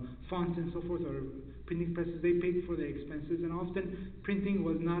fonts and so forth, or printing presses. They paid for their expenses, and often printing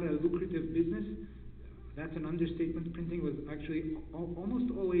was not a lucrative business. That's an understatement. Printing was actually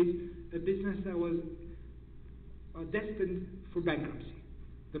almost always a business that was destined for bankruptcy.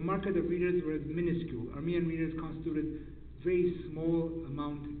 The market of readers was minuscule. Armenian readers constituted a very small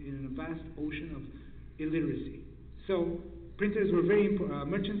amount in a vast ocean of illiteracy. So printers were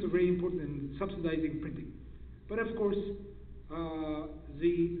merchants were very important in subsidizing printing. But of course,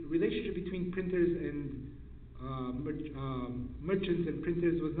 the relationship between printers and merchants and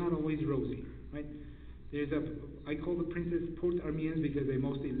printers was not always rosy, right? I call the printers Port Armenians because they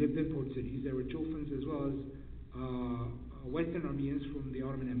mostly lived in port cities. There were Chofans as well as Western Armenians from the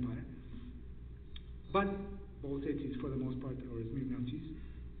Ottoman Empire, but Bolsetis for the most part, or Smirnavcis.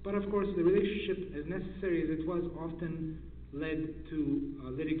 But of course, the relationship, as necessary as it was, often led to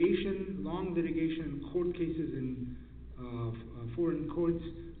litigation, long litigation, court cases in foreign courts,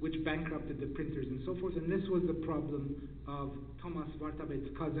 which bankrupted the printers and so forth. And this was the problem of Thomas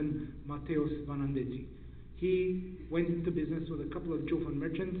Vartabed's cousin, Mateos Vanandeti. He went into business with a couple of Jofan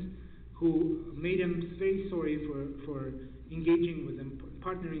merchants who made him very sorry for engaging with them,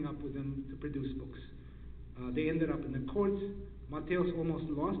 partnering up with them to produce books. They ended up in the courts. Mateos almost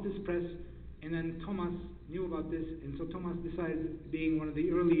lost his press, and then Thomas knew about this, and so Thomas decided, being one of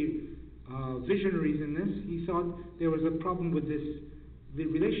the early visionaries in this, he thought there was a problem with this, the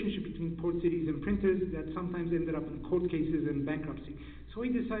relationship between port cities and printers that sometimes ended up in court cases and bankruptcy. So he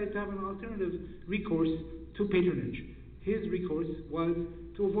decided to have an alternative recourse to patronage. His recourse was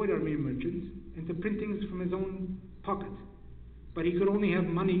to avoid Armenian merchants and to print things from his own pocket. But he could only have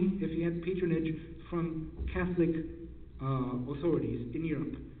money if he had patronage from Catholic authorities in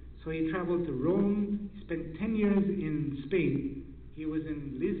Europe. So he traveled to Rome, spent 10 years in Spain. He was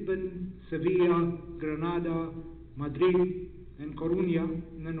in Lisbon, Sevilla, Granada, Madrid, and Coruña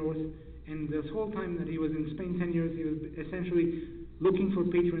in the north. And this whole time that he was in Spain, 10 years, he was essentially looking for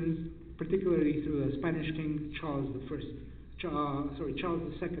patrons, particularly through the Spanish king Charles II,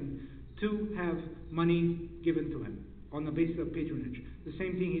 to have money given to him on the basis of patronage. The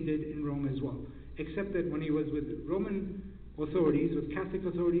same thing he did in Rome as well. Except that when he was with Roman authorities, with Catholic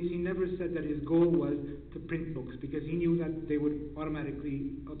authorities, he never said that his goal was to print books, because he knew that they would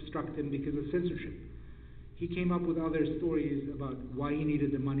automatically obstruct him because of censorship. He came up with other stories about why he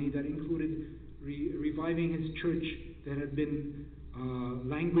needed the money that included reviving his church that had been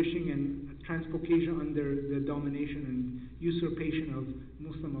languishing in Transcaucasia under the domination and usurpation of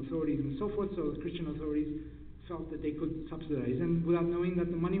Muslim authorities and so forth. So Christian authorities felt that they could subsidize him without knowing that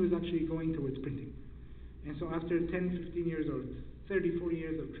the money was actually going towards printing. And so after 10, 15 years or 30, 40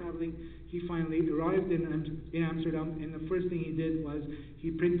 years of traveling, he finally arrived in Amsterdam, and the first thing he did was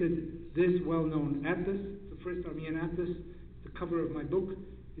he printed this well-known atlas, the first Armenian atlas, the cover of my book.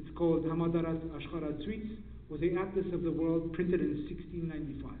 It's called Hamadarat Ashkharat Suites, was the Atlas of the World, printed in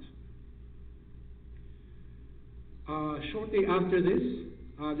 1695. Shortly after this,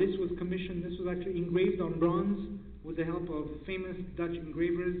 this was commissioned, this was actually engraved on bronze with the help of famous Dutch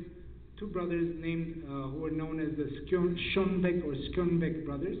engravers, two brothers named, who were known as the Schoenbeck or Schoenbeck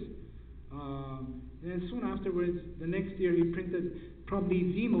brothers. And soon afterwards, the next year, he printed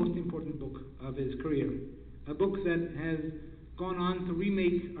probably the most important book of his career, a book that has gone on to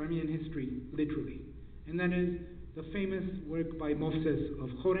remake Armenian history, literally. And that is the famous work by Moses of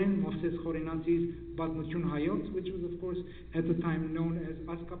Khoren, Moses Khorenatsi's Badnutun Hayot, which was, of course, at the time known as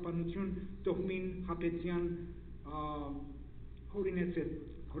Askapanutun Tohmin Hapetian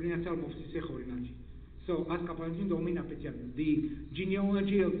Khorenatsal Moses Khorenatsi. So, Askapanutun Tohmin Hapetian, the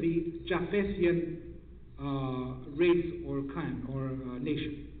genealogy of the Japhetian race or clan or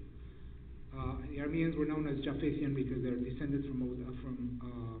nation. The Armenians were known as Japhetian because they're descended from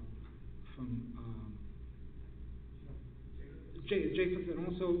Japheth, and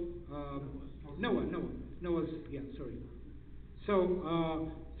also Noah's, yeah, sorry. So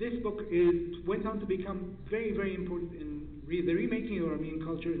this book went on to become very, very important in the remaking of Armenian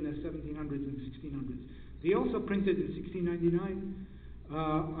culture in the 1700s and 1600s. They also printed in 1699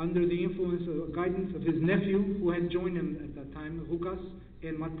 under the influence or guidance of his nephew, who had joined him at that time, Rougas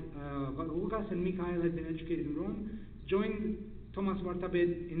and Mikhail had been educated in Rome, joined Thomas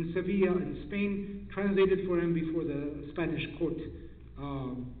Vartabed in Sevilla in Spain, translated for him before the Spanish court.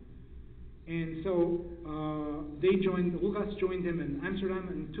 And so Rougas joined him in Amsterdam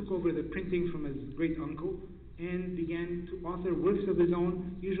and took over the printing from his great uncle and began to author works of his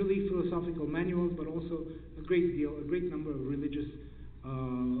own, usually philosophical manuals, but also a great number of religious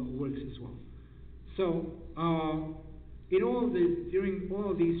works as well. So, during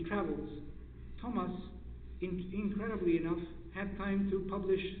all of these travels, Thomas, incredibly enough, had time to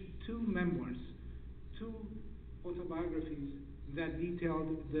publish two memoirs, two autobiographies that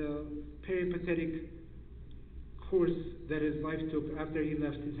detailed the peripatetic course that his life took after he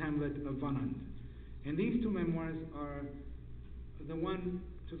left his hamlet of Vanand. And these two memoirs are, the one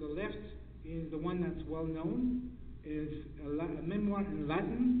to the left is the one that's well known, is a memoir in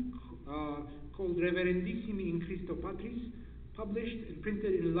Latin called Reverendissimi in Christo Patris, published and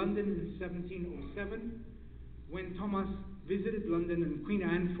printed in London in 1707, when Thomas visited London and Queen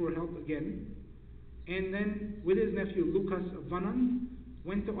Anne for help again, and then with his nephew Lucas of Vanand,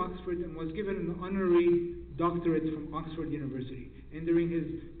 went to Oxford and was given an honorary doctorate from Oxford University. And during his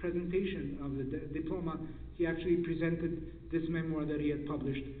presentation of the diploma, he actually presented this memoir that he had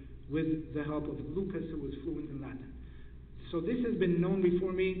published with the help of Lucas, who was fluent in Latin. So this has been known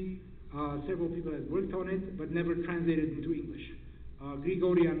before me. Several people have worked on it, but never translated into English.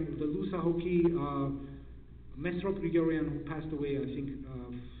 Grigorian, the Lusahoki, Mesrop Grigorian, who passed away, I think,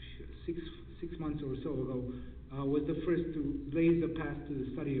 six months or so ago, was the first to blaze the path to the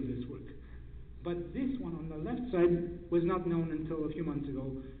study of this work. But this one on the left side was not known until a few months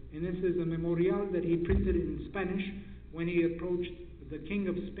ago, and this is a memorial that he printed in Spanish when he approached the King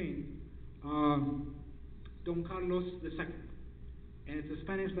of Spain, Don Carlos II. And it's a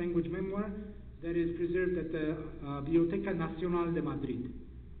Spanish language memoir that is preserved at the Biblioteca Nacional de Madrid,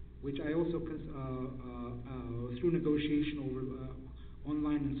 which I also, through negotiation over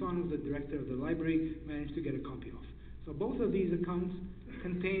online and so on, with the director of the library, managed to get a copy of. So both of these accounts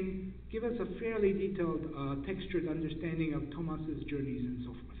give us a fairly detailed, textured understanding of Thomas's journeys and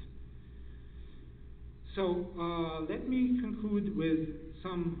so forth. So let me conclude with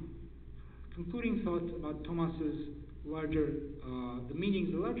some concluding thoughts about Thomas's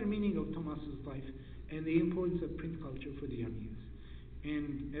the larger meaning of Thomas's life and the importance of print culture for the Armenians.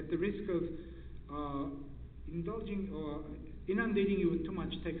 And at the risk of indulging or inundating you with too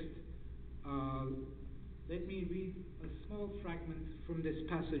much text, let me read a small fragment from this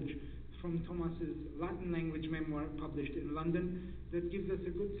passage from Thomas's Latin language memoir published in London that gives us a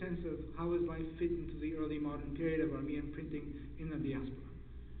good sense of how his life fit into the early modern period of Armenian printing in the diaspora.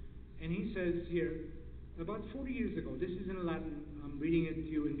 And he says here, about 40 years ago, this is in Latin, I'm reading it to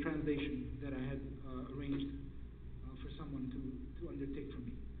you in translation that I had arranged for someone to undertake for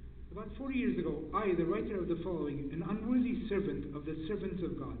me. About 40 years ago, I, the writer of the following, an unworthy servant of the servants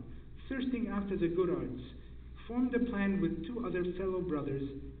of God, thirsting after the good arts, formed a plan with two other fellow brothers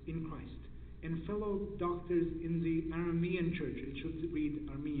in Christ and fellow doctors in the Aramean church. It should read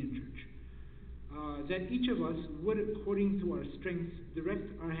Armenian church. that each of us would, according to our strengths, direct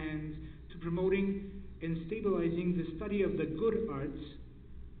our hands to promoting and stabilizing the study of the good arts,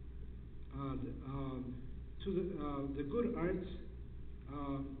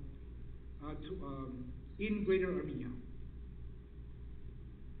 in Greater Armenia.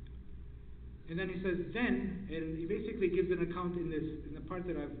 And then he says, then, and he basically gives an account in the part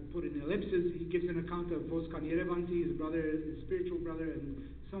that I've put in ellipses, he gives an account of Hovannisian, his brother, his spiritual brother, and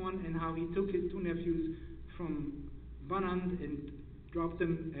so on, and how he took his two nephews from Banand and dropped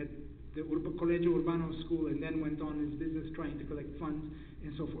them at the Collegio Urbano school, and then went on his business trying to collect funds,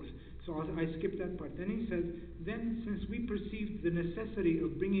 and so forth. So I skipped that part. Then he says, then, since we perceived the necessity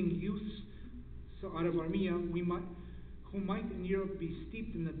of bringing youths out of Armenia, who might in Europe be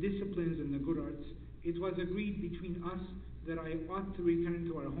steeped in the disciplines and the good arts, it was agreed between us that I ought to return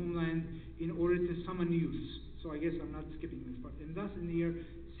to our homeland in order to summon youths. So I guess I'm not skipping this part. And thus, in the year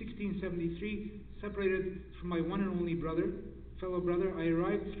 1673, separated from my one and only fellow brother, I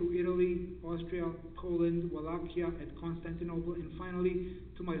arrived through Italy, Austria, Poland, Wallachia, at Constantinople, and finally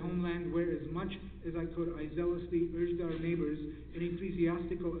to my homeland, where as much as I could, I zealously urged our neighbors and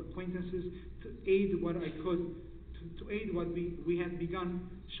ecclesiastical acquaintances to aid what I could, to aid what we had begun,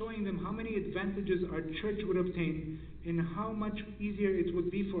 showing them how many advantages our church would obtain and how much easier it would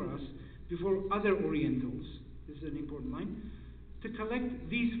be for us before other Orientals, this is an important line, to collect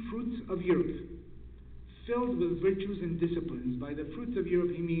these fruits of Europe, filled with virtues and disciplines. By the fruits of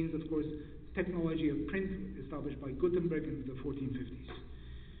Europe, he means, of course, technology of print established by Gutenberg in the 1450s.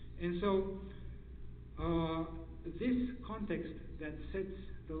 And so, this context that sets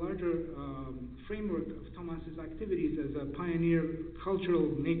the larger framework of Thomas's activities as a pioneer, cultural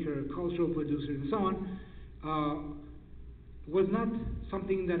maker, cultural producer, and so on, was not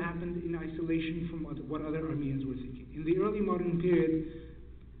something that happened in isolation from what other Armenians were thinking. In the early modern period,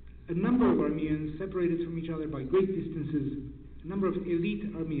 a number of Armenians, separated from each other by great distances, a number of elite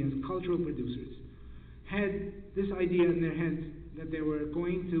Armenians, cultural producers, had this idea in their heads that they were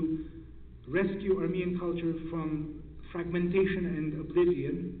going to rescue Armenian culture from fragmentation and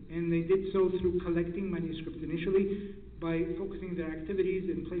oblivion, and they did so through collecting manuscripts initially by focusing their activities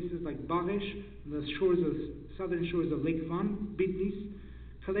in places like Baresh, the southern shores of Lake Van, Bitlis,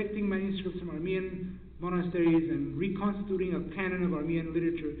 collecting manuscripts from Armenian monasteries and reconstituting a canon of Armenian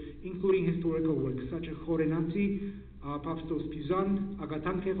literature, including historical works such as Hovannisian, Papstos Pizan,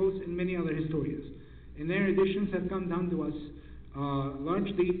 Agatankeros, and many other historians. And their editions have come down to us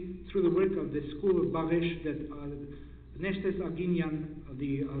largely through the work of the school of Baresh that Neshtes Aginian,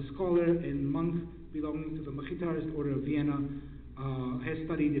 the scholar and monk belonging to the Mekhitarist order of Vienna, has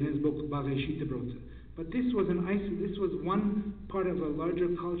studied in his book Bareshite Brot. But this was one part of a larger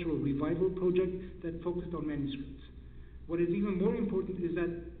cultural revival project that focused on manuscripts. What is even more important is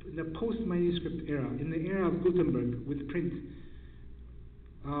that in the post-manuscript era, in the era of Gutenberg with print,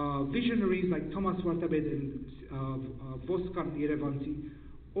 visionaries like Thomas Vartabed and Voskan Yerevansi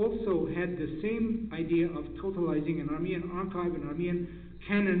also had the same idea of totalizing an Armenian archive, an Armenian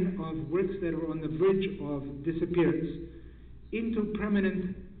canon of works that were on the verge of disappearance into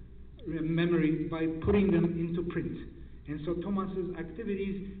permanent memory by putting them into print. And so Thomas's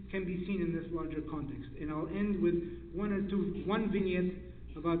activities can be seen in this larger context. And I'll end with one vignette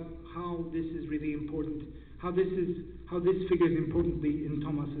about how this is really important, how this figures importantly in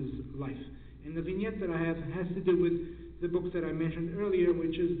Thomas's life. And the vignette that I have has to do with the books that I mentioned earlier,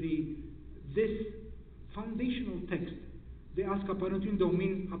 which is this foundational text, the Askapanutin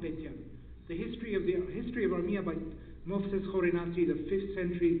Domin Apetian, the history of Armenia by Moses Khorenatsi, the 5th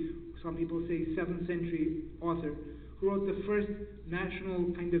century, some people say 7th century author, who wrote the first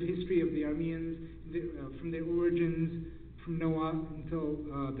national kind of history of the Armenians, from their origins, from Noah until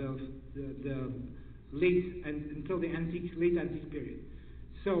the late antique period.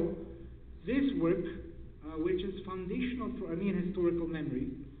 So this work, which is foundational for Armenian historical memory,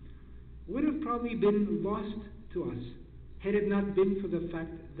 would have probably been lost to us had it not been for the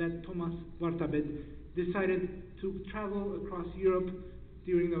fact that Thomas Vartabed decided to travel across Europe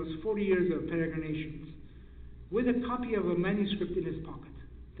during those 40 years of peregrinations with a copy of a manuscript in his pocket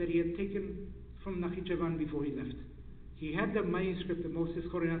that he had taken from Nakhijevan before he left. He had the manuscript of Moses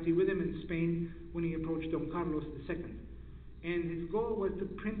Khorenatsi with him in Spain when he approached Don Carlos II. And his goal was to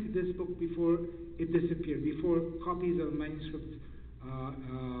print this book before it disappeared, before copies of manuscripts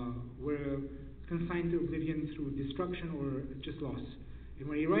were consigned to oblivion through destruction or just loss. And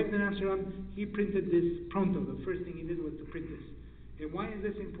when he arrived in Amsterdam, he printed this pronto. The first thing he did was to print this. And why is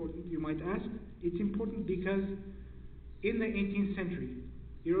this important, you might ask? It's important because in the 18th century,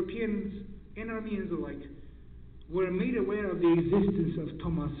 Europeans and Armenians alike were made aware of the existence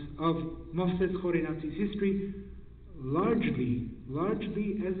of Movses Khorenati's history largely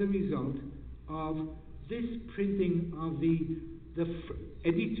as a result of this printing of the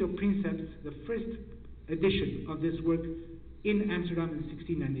Editio Princeps, the first edition of this work in Amsterdam in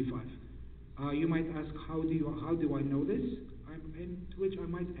 1695. You might ask, how do I know this? And to which I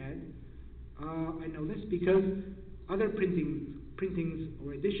might add, I know this because other printings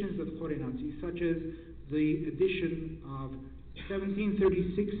or editions of Khorenati, such as the edition of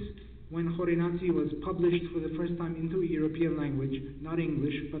 1736, when Khorenati was published for the first time into a European language, not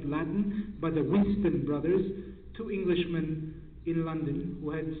English, but Latin, by the Winston brothers, two Englishmen in London who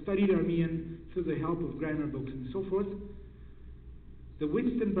had studied Armenian through the help of grammar books and so forth. The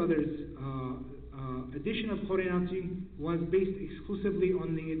Winston brothers' edition of Khorenati was based exclusively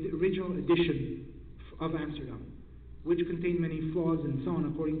on the original edition of Amsterdam, which contained many flaws and so on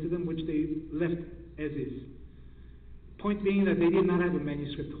according to them, which they left as is. Point being that they did not have a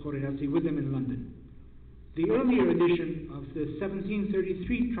manuscript of Khorenati with them in London. The earlier edition of the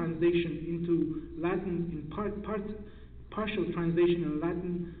 1733 translation into Latin, in partial translation in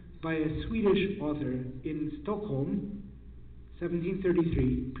Latin by a Swedish author in Stockholm,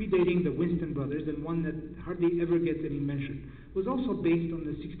 1733, predating the Winston brothers and one that hardly ever gets any mention, was also based on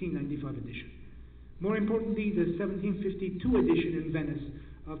the 1695 edition. More importantly, the 1752 edition in Venice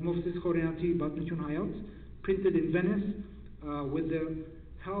of Movses Khorenati Batnichun Hayat, printed in Venice with the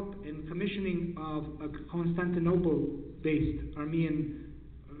help and commissioning of a Constantinople-based Armenian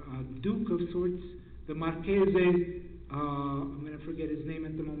duke of sorts, the Marchese, I'm going to forget his name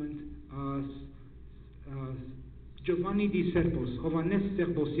at the moment, Giovanni di Serpos, Hovannisian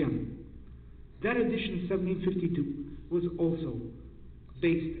Serbosian. That edition, 1752, was also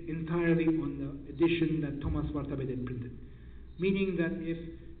based entirely on the edition that Thomas Vartabed had printed. Meaning that if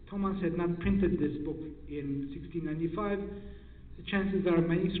Thomas had not printed this book in 1695, the chances are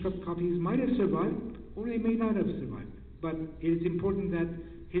manuscript copies might have survived, or they may not have survived. But it is important that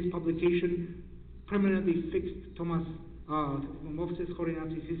his publication permanently fixed Movses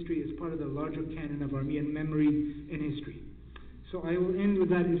Khorenati's history as part of the larger canon of Armenian memory and history. So I will end with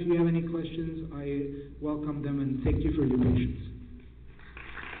that. If you have any questions, I welcome them and thank you for your patience.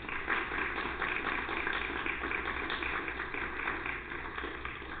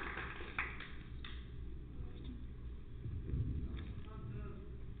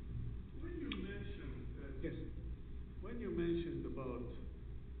 When you mentioned about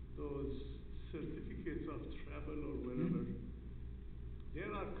those certificates of travel or whatever,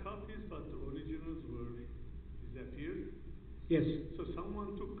 there are copies, but the originals were disappeared? Yes. So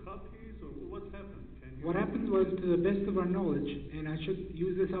someone took copies, or what happened? What happened was, to the best of our knowledge, and I should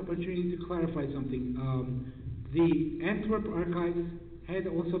use this opportunity to clarify something, the Antwerp archives had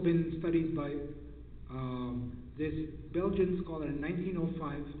also been studied by this Belgian scholar in 1905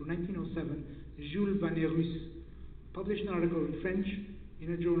 or 1907, Jules Vanerus, published an article in French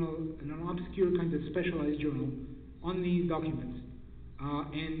in a journal, in an obscure kind of specialized journal, on these documents.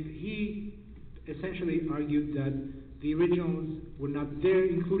 And he essentially argued that the originals were not there,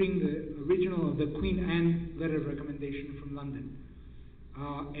 including the original of the Queen Anne letter of recommendation from London.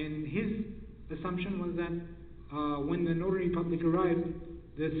 And his assumption was that when the notary public arrived,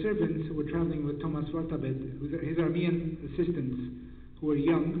 the servants who were traveling with Thomas Vartabed, his Armenian assistants, who were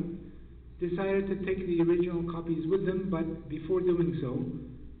young, decided to take the original copies with them, but before doing so,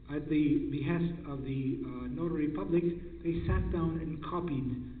 at the behest of the notary public, they sat down and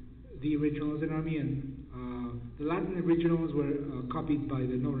copied the originals in Armenian. The Latin originals were copied by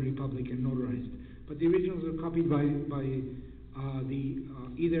the notary public and notarized, but the originals were copied by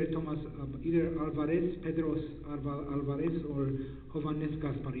either Alvarez, Pedros Alvarez, or Hovhannes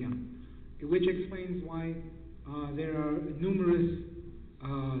Gasparian, which explains why there are numerous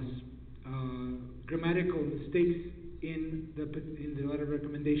grammatical mistakes in the letter of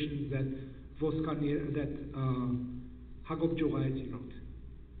recommendations that Hagop Jogaeti wrote.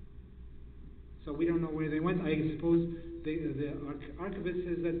 So we don't know where they went. I suppose the archivist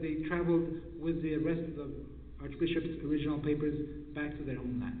says that they traveled with the rest of the Archbishop's original papers back to their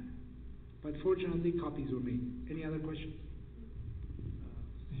homeland. But fortunately, copies were made. Any other questions?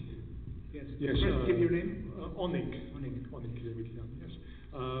 Yes. Yes. First, give your name. Onik Levitian, yes.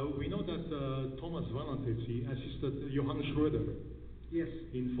 We know that Thomas Valantetsi assisted Johann Schroeder. Yes.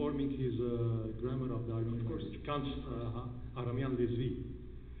 In forming his grammar of the Armenian language, Kant's Aramian Lezvi.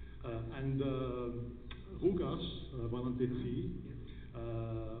 And Hugas Valantetsi,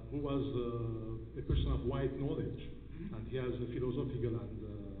 who was a person of wide knowledge, and he has a philosophical and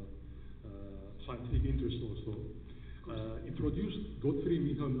scientific interest also, introduced Gottfried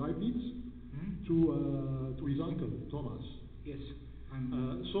Wilhelm Leibniz to his uncle, Thomas. Yes. I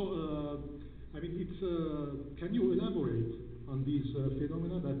mean, it's, can you elaborate on these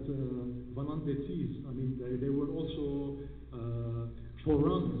phenomena that Vanandetis, I mean, they were also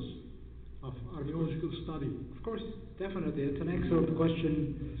forerunners of archaeological study? Of course, definitely. It's an excellent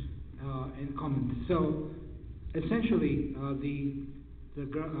question and comment. So, essentially, the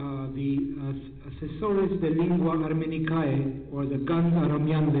Thesaurus de Lingua Armenicae, or the Gans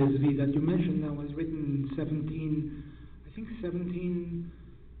Aramian Lesvi that you mentioned, that was written in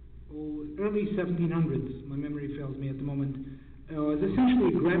early 1700s, my memory fails me at the moment, was essentially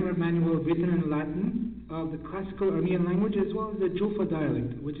a grammar manual written in Latin of the classical Armenian language as well as the Jufa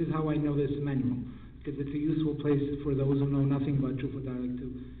dialect, which is how I know this manual, because it's a useful place for those who know nothing about Jufa dialect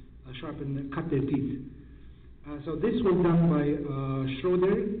to cut their teeth. So this was done by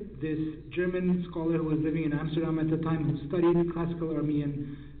Schroeder, this German scholar who was living in Amsterdam at the time, who studied classical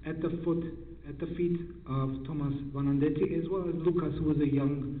Armenian at the feet of Thomas Vanandeti, as well as Lucas, who was a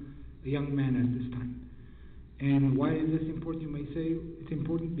young man at this time. And why is this important, you may say? It's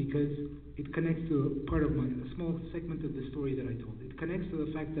important because it connects to a small segment of the story that I told. It connects to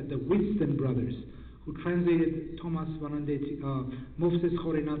the fact that the Winston brothers, who translated Thomas Vanandeti, Moses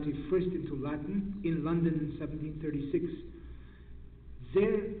Khorenati first into Latin in London in 1736,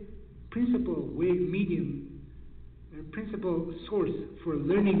 their principal their principal source for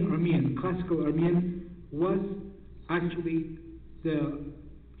learning Armenian, classical Armenian, was actually the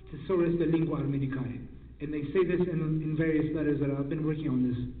Thesaurus de Lingua Armenicae. And they say this in various letters that I've been working on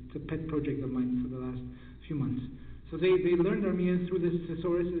this. It's a pet project of mine for the last few months. So they learned Armenian through this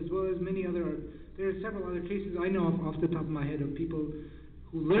Thesaurus, as well as many other. There are several other cases I know of off the top of my head of people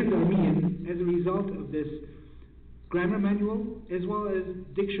who learned Armenian as a result of this grammar manual, as well as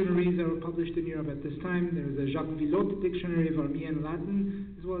dictionaries that were published in Europe at this time. There's a Jacques Villot dictionary of Armenian and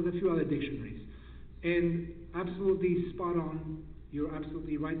Latin, as well as a few other dictionaries. And absolutely spot on, you're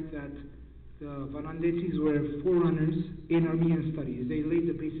absolutely right that the Vanandetis were forerunners in Armenian studies. They laid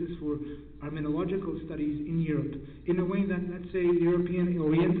the basis for Armenological studies in Europe, in a way that, let's say, European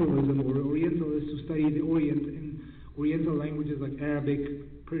Orientalism or Orientalists who study the Orient in Oriental languages like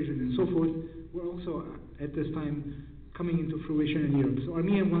Arabic, Persian, and so forth, were also at this time coming into fruition in Europe. So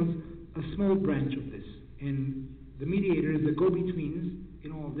Armenian was a small branch of this. And the mediators, the go-betweens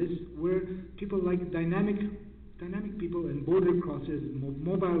in all of this, were people like dynamic people and border crossers,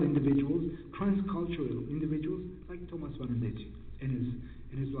 mobile individuals, transcultural individuals like Thomas Vanandeti and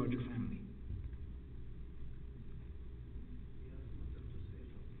his larger family.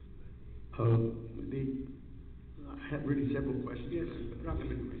 I have really several questions. Yes, Rafi.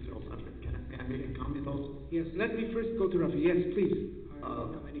 Can I make a comment also? Yes, let me first go to Rafi. Yes, please. I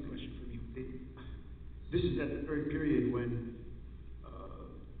don't have any question from you. This is at the very period when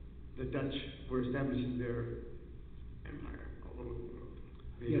the Dutch were establishing their empire all over the world.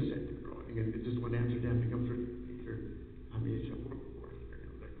 Yes. Growing, and just when Amsterdam becomes major, I mean, it's a world war.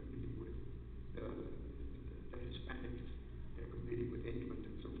 They're competing with the Hispanics. They're competing with England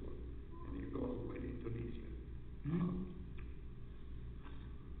and so forth, and they go all the way to Indonesia.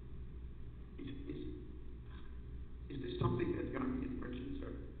 Is this something that the Armenian merchants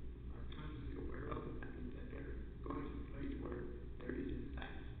are consciously aware of? I mean, that they're going to a place where there is, in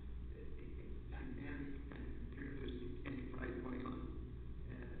fact, a dynamic and imperialistic enterprise going on,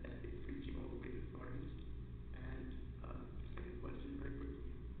 and that it's reaching all the way to the Far East? And second question, very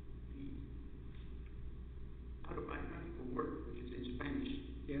quickly, the autobiographical work, which is in Spanish,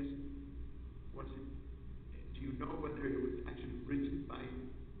 Yes. was it? Do you know whether it was actually written by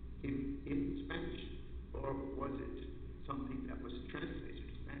him in Spanish, or was it something that was translated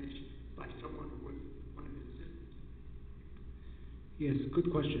to Spanish by someone who was one of his assistants? Yes,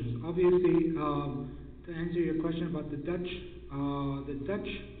 good questions. Obviously, to answer your question about the Dutch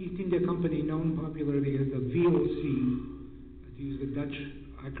East India Company, known popularly as the VOC, to use the Dutch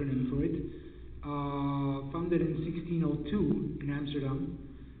acronym for it, founded in 1602 in Amsterdam,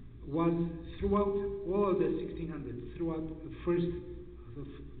 was throughout all of the 1600s, throughout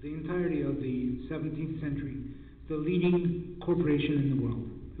the entirety of the 17th century, the leading corporation in the world.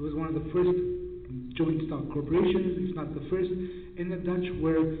 It was one of the first joint stock corporations, if not the first, and the Dutch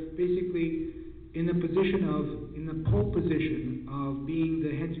were basically in the pole position of being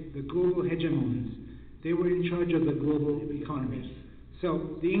the global hegemons. They were in charge of the global economy.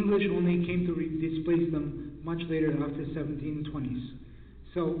 So the English only came to displace them much later, after 1720s.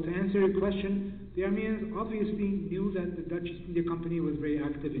 So to answer your question, the Armenians obviously knew that the Dutch East India Company was very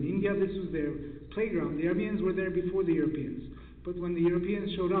active in India. This was their playground. The Armenians were there before the Europeans. But when the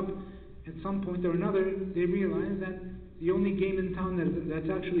Europeans showed up, at some point or another, they realized that the only game in town that's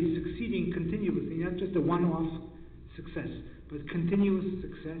actually succeeding continuously, not just a one-off success, but continuous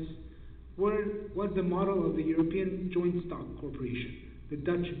success, was the model of the European Joint Stock Corporation, the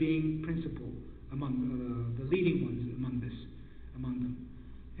Dutch being principal among the leading ones among them.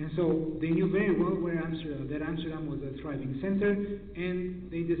 And so they knew very well that Amsterdam was a thriving center,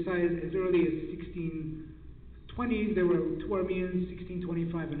 and they decided as early as 1620, there were two Armenians,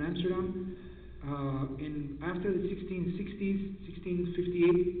 1625 in Amsterdam, and after the 1660s,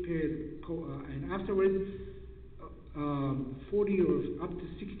 1658 period, and afterwards, 40 or up to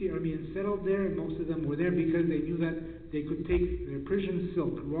 60 Armenians settled there, and most of them were there because they knew that they could take their Persian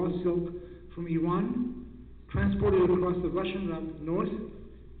silk, raw silk, from Iran, transport it across the Russian route north,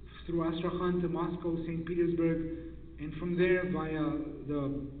 through Astrakhan to Moscow, St. Petersburg, and from there via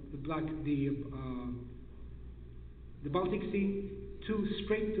the Baltic Sea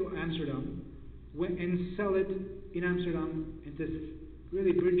straight to Amsterdam, and sell it in Amsterdam in this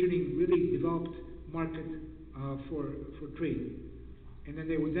really burgeoning, really developed market for trade. And then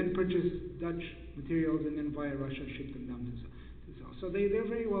they would then purchase Dutch materials and then via Russia ship them down to sell. So they're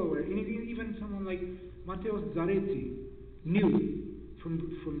very well aware. And even someone like Mateusz Zaretti knew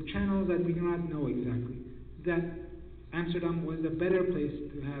from channels that we do not know exactly, that Amsterdam was a better place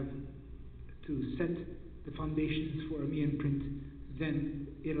to set the foundations for Armenian print than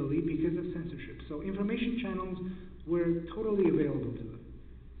Italy because of censorship. So information channels were totally available to them.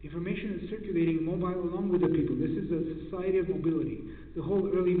 Information is circulating mobile along with the people. This is a society of mobility. The whole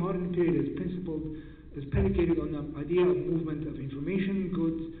early modern period is predicated on the idea of movement of information,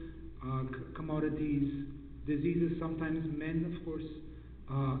 goods, commodities, diseases, sometimes men, of course,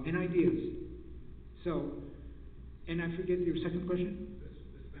 and ideas. So, and I forget your second question?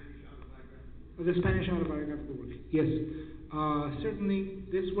 The Spanish autobiographical work. Yes. Certainly,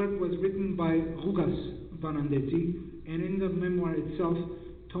 this work was written by Rugas Banandetti, and in the memoir itself,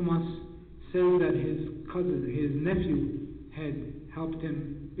 Thomas says that his cousin, his nephew, had helped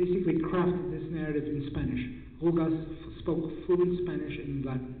him basically craft this narrative in Spanish. Rugas spoke fluent Spanish and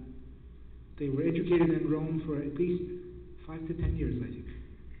Latin. They were educated in Rome for at least 5 to 10 years, I think.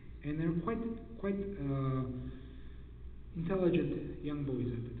 And they're quite intelligent young boys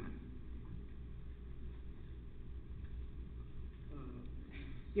at the time.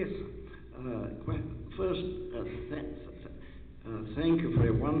 Yes. First, thank you for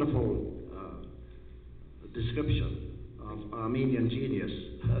a wonderful description of Armenian genius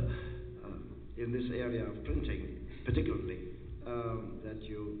in this area of printing, particularly, that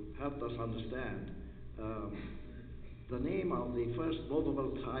you helped us understand. The name of the first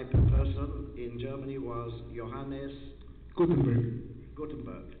movable type person in Germany was Johannes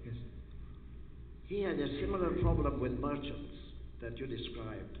Gutenberg. Yes. He had a similar problem with merchants that you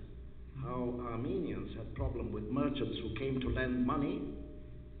described, how Armenians had problem with merchants who came to lend money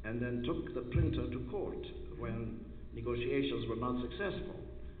and then took the printer to court when negotiations were not successful.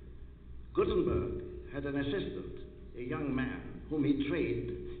 Gutenberg had an assistant, a young man, whom he trained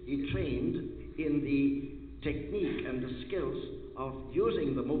in the technique and the skills of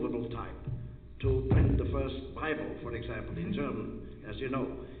using the movable type to print the first Bible, for example, in German, as you know,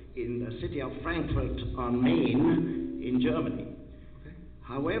 in the city of Frankfurt on Main in Germany. Okay.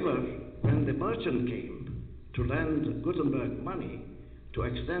 However, when the merchant came to lend Gutenberg money to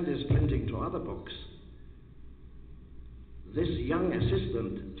extend his printing to other books, this young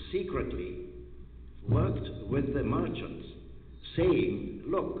assistant secretly worked with the merchants, saying,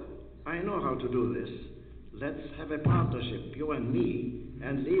 "Look, I know how to do this. Let's have a partnership, you and me,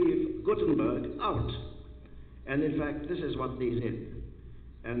 and leave Gutenberg out." And in fact, this is what they did.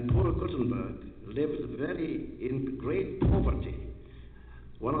 And poor Gutenberg lived in great poverty.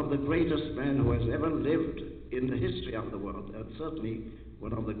 One of the greatest men who has ever lived in the history of the world, and certainly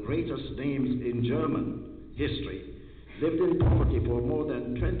one of the greatest names in German history, lived in poverty for more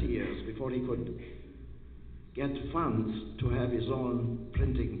than 20 years before he could get funds to have his own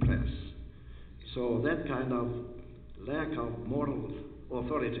printing press. So that kind of lack of moral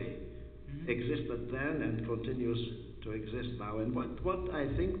authority existed then and continues to exist now. And what I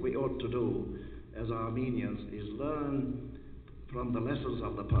think we ought to do as Armenians is learn from the lessons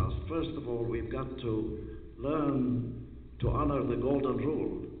of the past. First of all, we've got to learn to honor the golden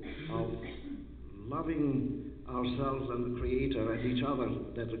rule of loving ourselves and the Creator and each other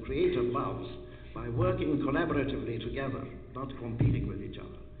that the Creator loves by working collaboratively together, not competing with each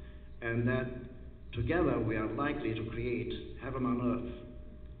other. And that together we are likely to create heaven on earth,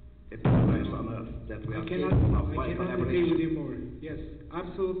 a paradise on earth that we are capable of by I cannot collaboration. agree with you more. Yes,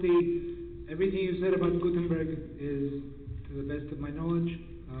 absolutely. Everything you said about Gutenberg is, to the best of my knowledge,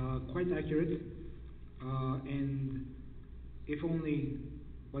 quite accurate. And if only,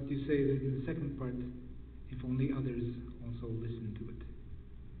 what you say in the second part, if only others also listen to it.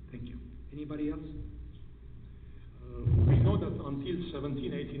 Thank you. Anybody else? We know that until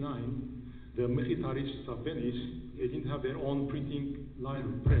 1789, the Mechitarists of Venice, they didn't have their own printing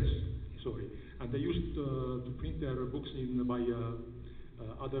line press, and they used to print their books by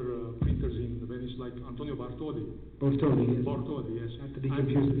other printers in Venice, like Antonio Bartoli. Bartoli, yes. Not to be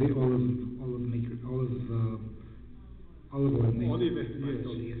confused with the olive maker, olive oil maker. Olive,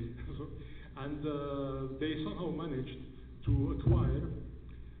 Bartoli, yes. yes. And they somehow managed to acquire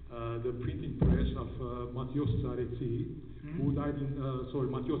the printing press of Mattios Zarezzi, who died in,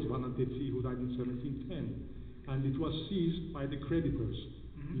 Mattios Vanantezzi, who died in 1710. And it was seized by the creditors,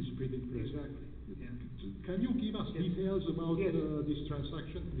 this printing press. Exactly. Yeah. Can you give us details about this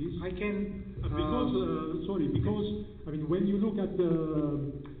transaction, please? I can. Because I mean, when you look at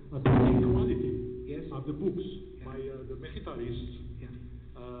the quality of the books by the Mechitarists,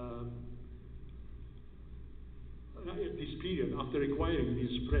 at this period, after acquiring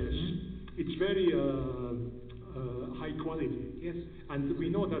this press, it's very high quality. Yes. And we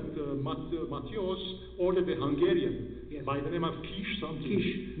know that Mattios ordered a Hungarian by the name of Kish something.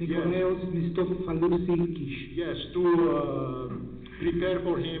 Kish, Nikolaos Mistofalousi Kish. Yes, to prepare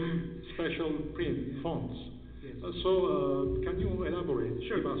for him special print fonts. Yes. So can you elaborate?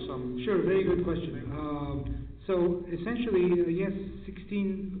 Sure. Give us some. Sure, very good question. So essentially,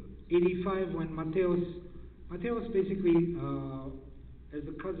 1685, when Matteos basically, as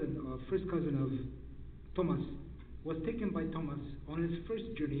the first cousin of Thomas, was taken by Thomas on his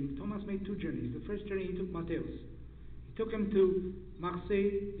first journey. Thomas made two journeys. The first journey he took Matteos. He took him to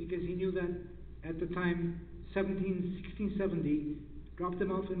Marseille because he knew that at the time, 1670, dropped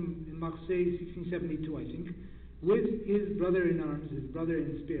him off in Marseille, 1672, I think, with his brother in arms, his brother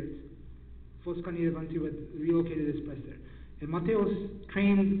in spirit, Nakhijevan, who had relocated his press there. And Matteos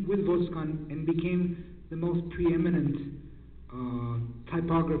trained with Voskan and became the most preeminent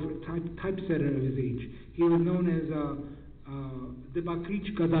typesetter of his age. He was known as the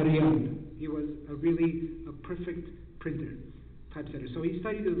Bakrich Gazarian. He was a perfect printer, typesetter. So he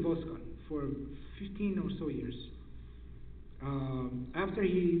studied with Voskan for 15 or so years. After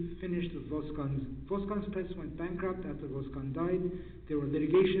he finished with Voskan's press went bankrupt after Voskan died. There were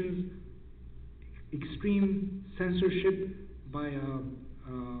litigations, extreme censorship by a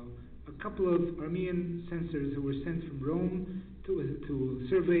couple of Armenian censors who were sent from Rome to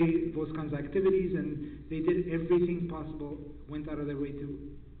survey Voskan's activities, and they did everything possible, went out of their way to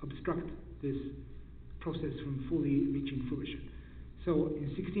obstruct this process from fully reaching fruition. So in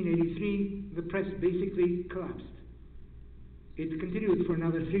 1683, the press basically collapsed. It continued for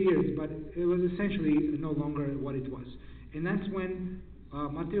another 3 years, but it was essentially no longer what it was. And that's when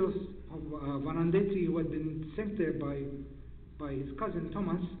Matteos Vanantezzi, who had been sent there by his cousin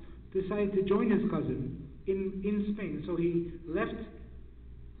Thomas, decided to join his cousin in Spain. So he left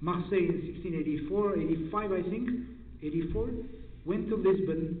Marseille in 1684, 85 I think, 84, went to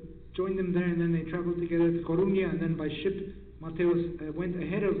Lisbon, joined them there, and then they traveled together to Coruña, and then by ship Matteos went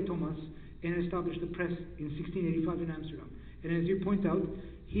ahead of Thomas and established the press in 1685 in Amsterdam. And as you point out,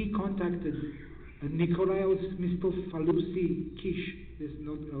 he contacted Nikolaos Mistofalousi Kish, this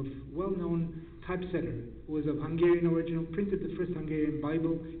well-known typesetter, who was of Hungarian origin, who printed the first Hungarian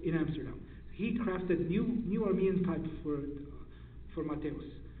Bible in Amsterdam. He crafted new Armenian type for Matteos.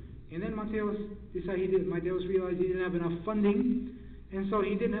 And then Matteos realized he didn't have enough funding, and so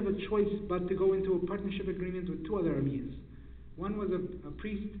he didn't have a choice but to go into a partnership agreement with two other Armenians. One was a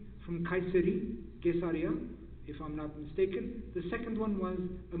priest from Kayseri, Gesaria, if I'm not mistaken. The second one was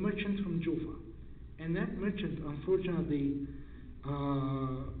a merchant from Juffa. And that merchant, unfortunately,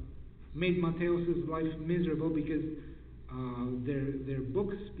 made Matteos' life miserable because their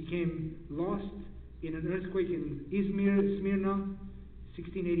books became lost in an earthquake in Smyrna,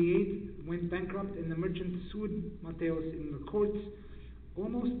 1688, went bankrupt, and the merchant sued Matteos in the courts,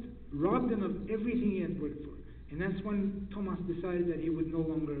 almost robbed him of everything he had worked for. And that's when Thomas decided that he would no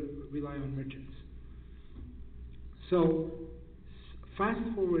longer rely on merchants. So, fast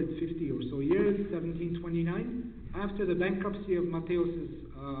forward 50 or so years, 1729, after the bankruptcy of Matteos'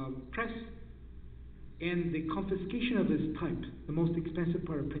 press and the confiscation of his type, the most expensive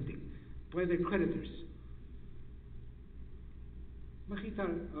part of printing, by their creditors, Mechitar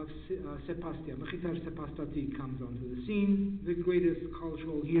Sepastati comes onto the scene, the greatest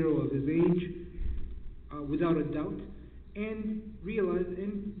cultural hero of his age, without a doubt, and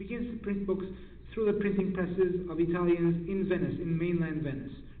begins to print books through the printing presses of Italians in Venice, in mainland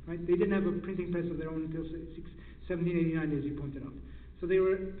Venice. Right? They didn't have a printing press of their own until 1789, as you pointed out. So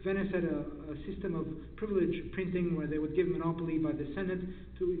Venice had a system of privilege printing where they would give monopoly by the Senate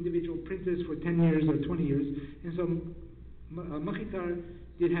to individual printers for 10 years or 20 years. And so Makhitar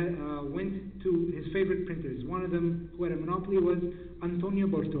went to his favorite printers. One of them who had a monopoly was Antonio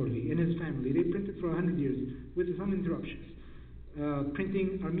Bortoli and his family. They printed for 100 years with some interruptions,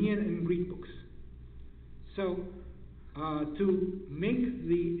 printing Armenian and Greek books. So to make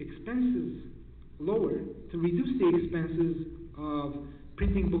the expenses lower, to reduce the expenses of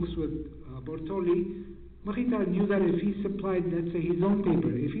printing books with Bortoli, Makhitar knew that if he supplied, let's say, his own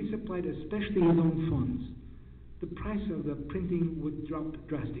paper, if he supplied especially his own fonts, the price of the printing would drop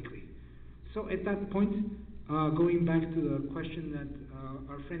drastically. So at that point, going back to the question that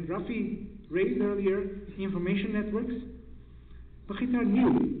our friend Rafi raised earlier, information networks, Makhitar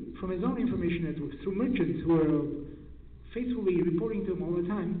knew from his own information networks, through merchants who were faithfully reporting to him all the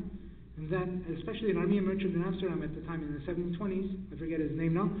time, and that, especially an Armenian merchant in Amsterdam at the time in the 1720s, I forget his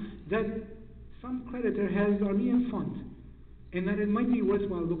name now, that some creditor has Armenian font, and that it might be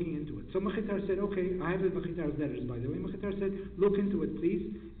worthwhile looking into it. So Makhitar said, okay, I have Makhitar's letters, by the way. Makhitar said, look into it,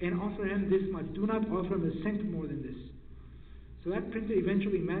 please, and offer him this much. Do not offer him a cent more than this. So that printer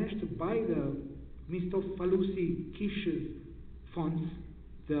eventually managed to buy the Mistofalusi Kish's fonts,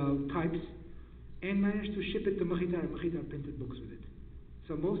 the types, and managed to ship it to Makhitar, and Makhitar printed books with it.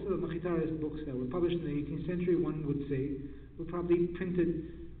 So most of the Makhitarist books that were published in the 18th century, one would say, were probably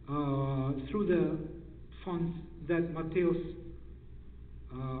printed through the fonts that Mateos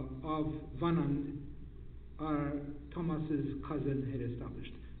of Vanand, our Thomas's cousin, had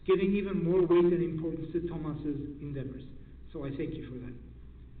established, giving even more weight and importance to Thomas's endeavors. So I thank you for that.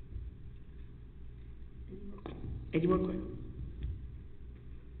 Any more questions?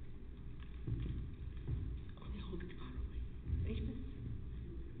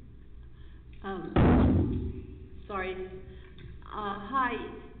 Sorry. Hi.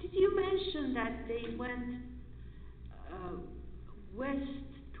 Did you mention that they went west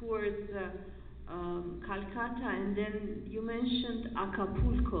towards Calcutta, and then you mentioned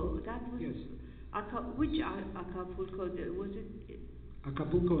Acapulco? That was Yes. Which Acapulco? Was it?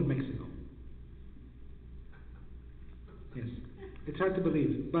 Acapulco in Mexico. Yes. It's hard to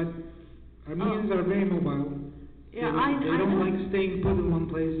believe, but Armenians are very mobile. Yeah, they don't like staying put in one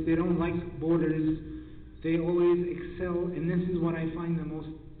place. They don't like borders. They always excel, and this is what I find the most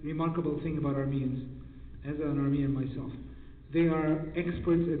remarkable thing about Armenians, as an Armenian myself. They are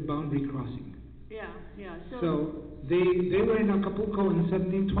experts at boundary crossing. Yeah. So they were in Acapulco in the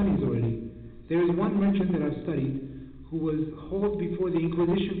 1720s already. There is one merchant that I've studied who was hauled before the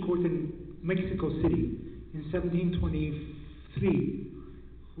Inquisition court in Mexico City in 1723,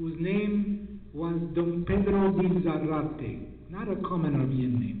 whose name was Don Pedro de Zarate, not a common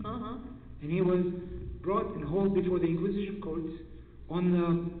Armenian name. And he was brought and hauled before the Inquisition courts on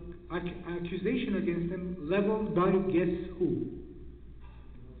the accusation against him leveled by guess who?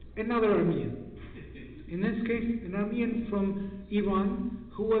 Another Armenian. In this case, an Armenian from Iran,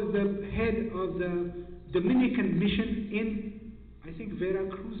 who was the head of the Dominican mission in, I think,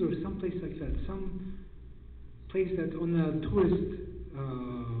 Veracruz or someplace like that, some place that's on the tourist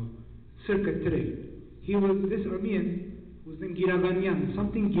circuit today. This Armenian was named Giraganian,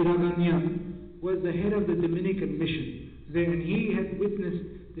 something Giraganian, was the head of the Dominican mission there, and he had witnessed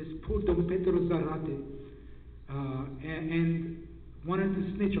this poor Don Pedro Zarate and wanted to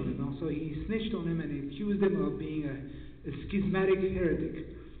snitch on him. Also, he snitched on him and accused him of being a schismatic heretic.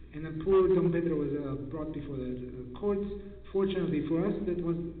 And the poor Don Pedro was brought before the courts. Fortunately for us,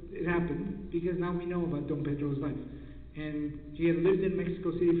 it happened, because now we know about Don Pedro's life. And he had lived in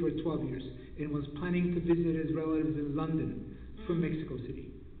Mexico City for 12 years and was planning to visit his relatives in London from Mexico City.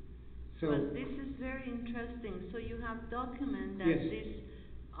 So, well, this is very interesting. So you have document that yes. these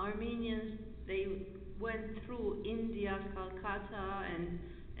Armenians, they went through India, Calcutta, and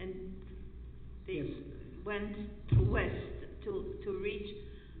they yes. went to west to reach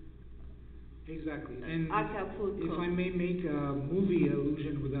exactly. And Acapulco. if I may make a movie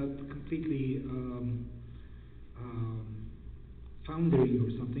allusion without completely foundering or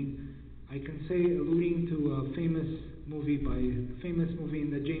something, I can say, alluding to a famous movie in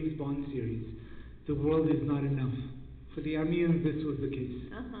the James Bond series, The World Is Not Enough. For the Armenians, this was the case.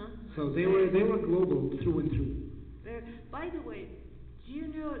 So they were global through and through. By the way, do you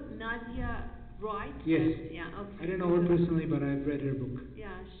know Nadia Wright? Yes. Yeah. Okay. I don't know her personally, but I've read her book. Yeah,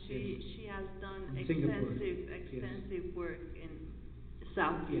 she has done In Singapore. extensive work in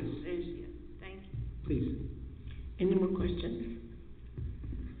Southeast Asia. Thank you. Please. Any more questions?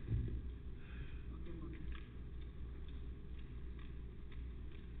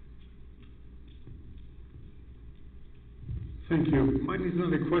 Thank you. Mine is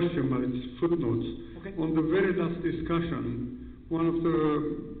not a question, but it's footnotes. Okay. On the very last discussion, one of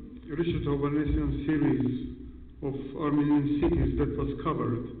the Richard Hovannisian series of Armenian cities that was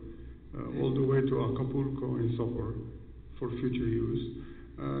covered all the way to Acapulco and so forth for future use.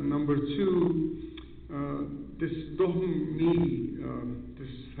 Number two, this Dohmi, this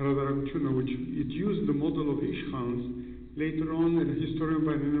Haradarabchuna, which it used the model of Ishkhans. Later on, a historian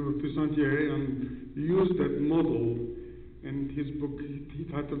by the name of Pysantiarean used that model, and his book, he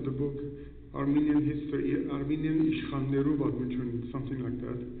titled the book Armenian History, Armenian Ishkhan Nerubat, something like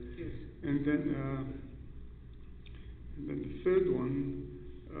that. Yes. And then the third one,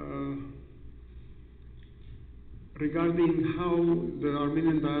 regarding how the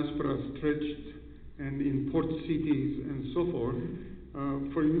Armenian diaspora stretched and in port cities and so forth.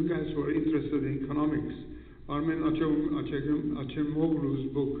 For you guys who are interested in economics, Armen Achemoglu's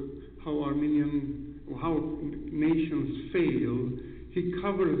book, How Nations Fail, he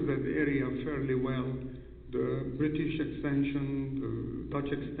covers that area fairly well, the British extension, the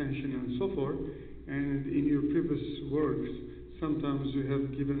Dutch extension, and so forth. And in your previous works, sometimes you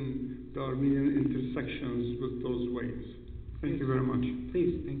have given the Armenian intersections with those ways. Thank you very much.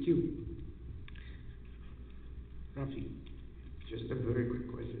 Please, thank you. Rafi. Just a very quick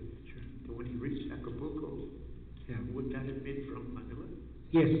question. Sure. So when he reached Acapulco, would that have been from Manila?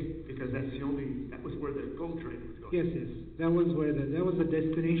 Yes. Because that was where the gold trade was going. Yes, yes. That was the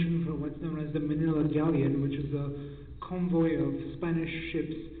destination for what's known as the Manila Galleon, which is a convoy of Spanish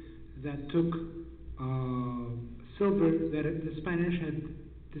ships that took silver that the Spanish had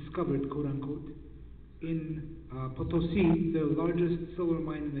discovered, quote unquote, in Potosi, the largest silver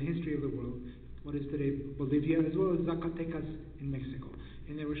mine in the history of the world, what is today Bolivia, as well as Zacatecas in Mexico.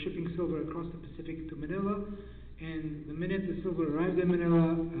 And they were shipping silver across the Pacific to Manila. And the minute the silver arrived in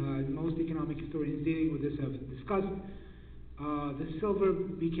Manila, most economic historians dealing with this have discussed, the silver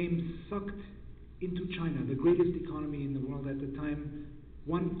became sucked into China, the greatest economy in the world at the time,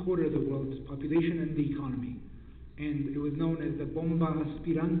 1/4 of the world's population and the economy. And it was known as the bomba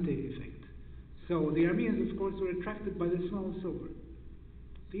aspirante effect. So the Armenians, of course, were attracted by the smell of silver.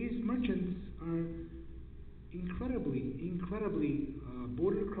 These merchants are incredibly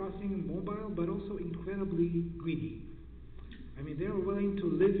border-crossing, mobile, but also incredibly greedy. I mean, they are willing to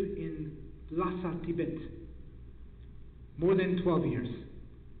live in Lhasa, Tibet, more than 12 years.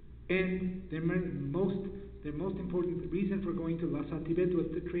 And their most important reason for going to Lhasa, Tibet was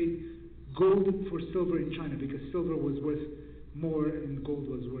to trade gold for silver in China, because silver was worth more and gold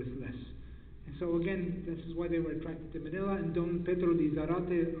was worth less. And so again, this is why they were attracted to Manila. And Don Pedro de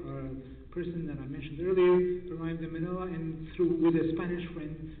Zarate, a person that I mentioned earlier, arrived in Manila and with a Spanish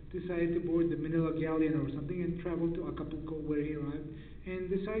friend decided to board the Manila Galleon or something and traveled to Acapulco, where he arrived, and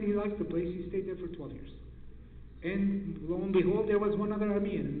decided he liked the place. He stayed there for 12 years. And lo and behold, there was one other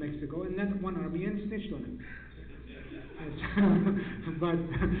Armenian in Mexico, and that one Armenian snitched on him. But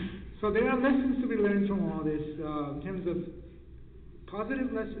so there are lessons to be learned from all this, in terms of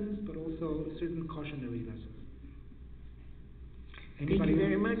positive lessons, but also certain cautionary lessons. Thank you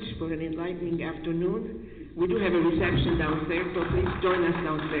very much for an enlightening afternoon. We do have a reception downstairs, so please join us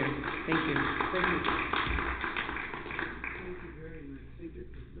downstairs. Thank you. Thank you. Thank you very much. Thank you.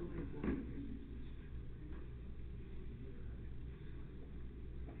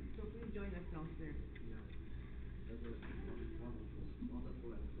 So please join us downstairs. Yeah, that was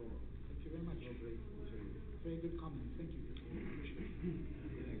wonderful and thorough. Thank you very much. Very good comment. Thank you.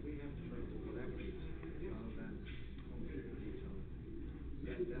 We have to learn to collaborate rather than compete with each other.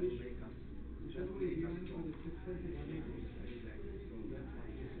 That will make us strong. Exactly. So that's my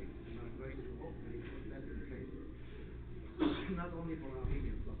missing. And I'm going to hopefully put that in place. Not only for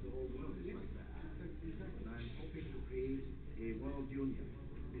Armenians, but the whole world is like that. And I'm hoping to create a world union,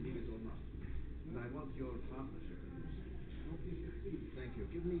 believe it or not. And I want your partnership in this. Thank you.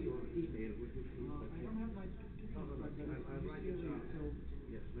 Give me your email, would you please? I don't have my I'll write it down.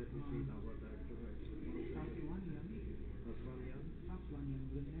 Yes, let me see now what I have to write. Aslanian.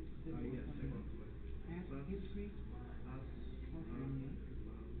 Aslanian, with an X. Yes, At history. Aslanian.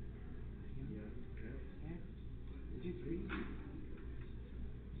 At history.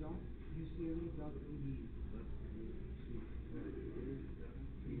 UCLA.edu.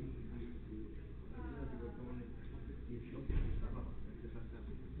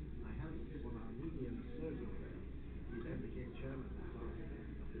 I have one Armenian surgeon there. He then became chairman of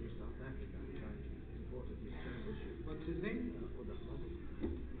South Africa, which I supported his chairmanship. What's his name?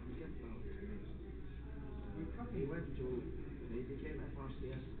 He went to, he became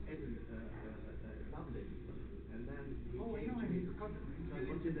FRCS Dublin, and then he came to me.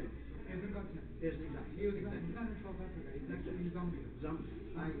 What's his name?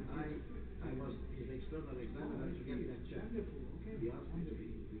 I was his external examiner to get that check. He asked me to be,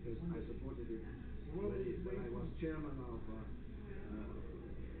 because I supported him when I was chairman of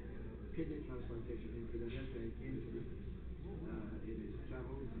kidney transplantation in Philadelphia. He came to me in his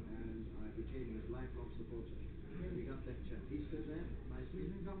travels, and I became his lifelong supporter. We got that check. He's still there, nicely.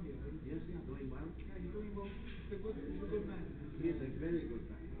 Yes, doing well. He's a good man. He is a very good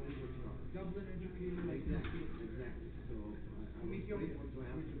man, very good scholar. Dublin educated. Exactly. So I was grateful to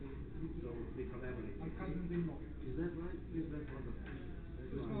have him. So we collaborate. My cousin-in-law. Is that right? Is that wonderful?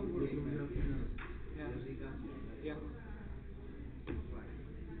 That's right. Yes, he got you. Yeah. That's right.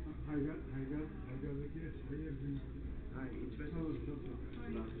 Haydar'daki espriye bilmiyorum. Hi, interesting.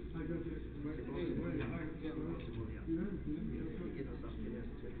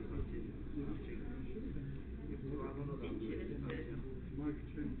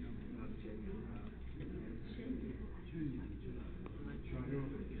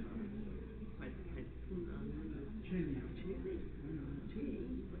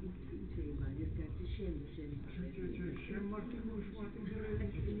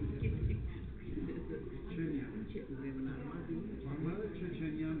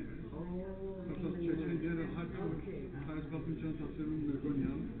 Çeçenyan. Fakat Çeçenleri hakkı Karas Bakıncan Tasarım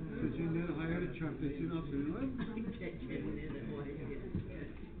Mergonyan. Çeçenleri hayal çarptesini aferin var.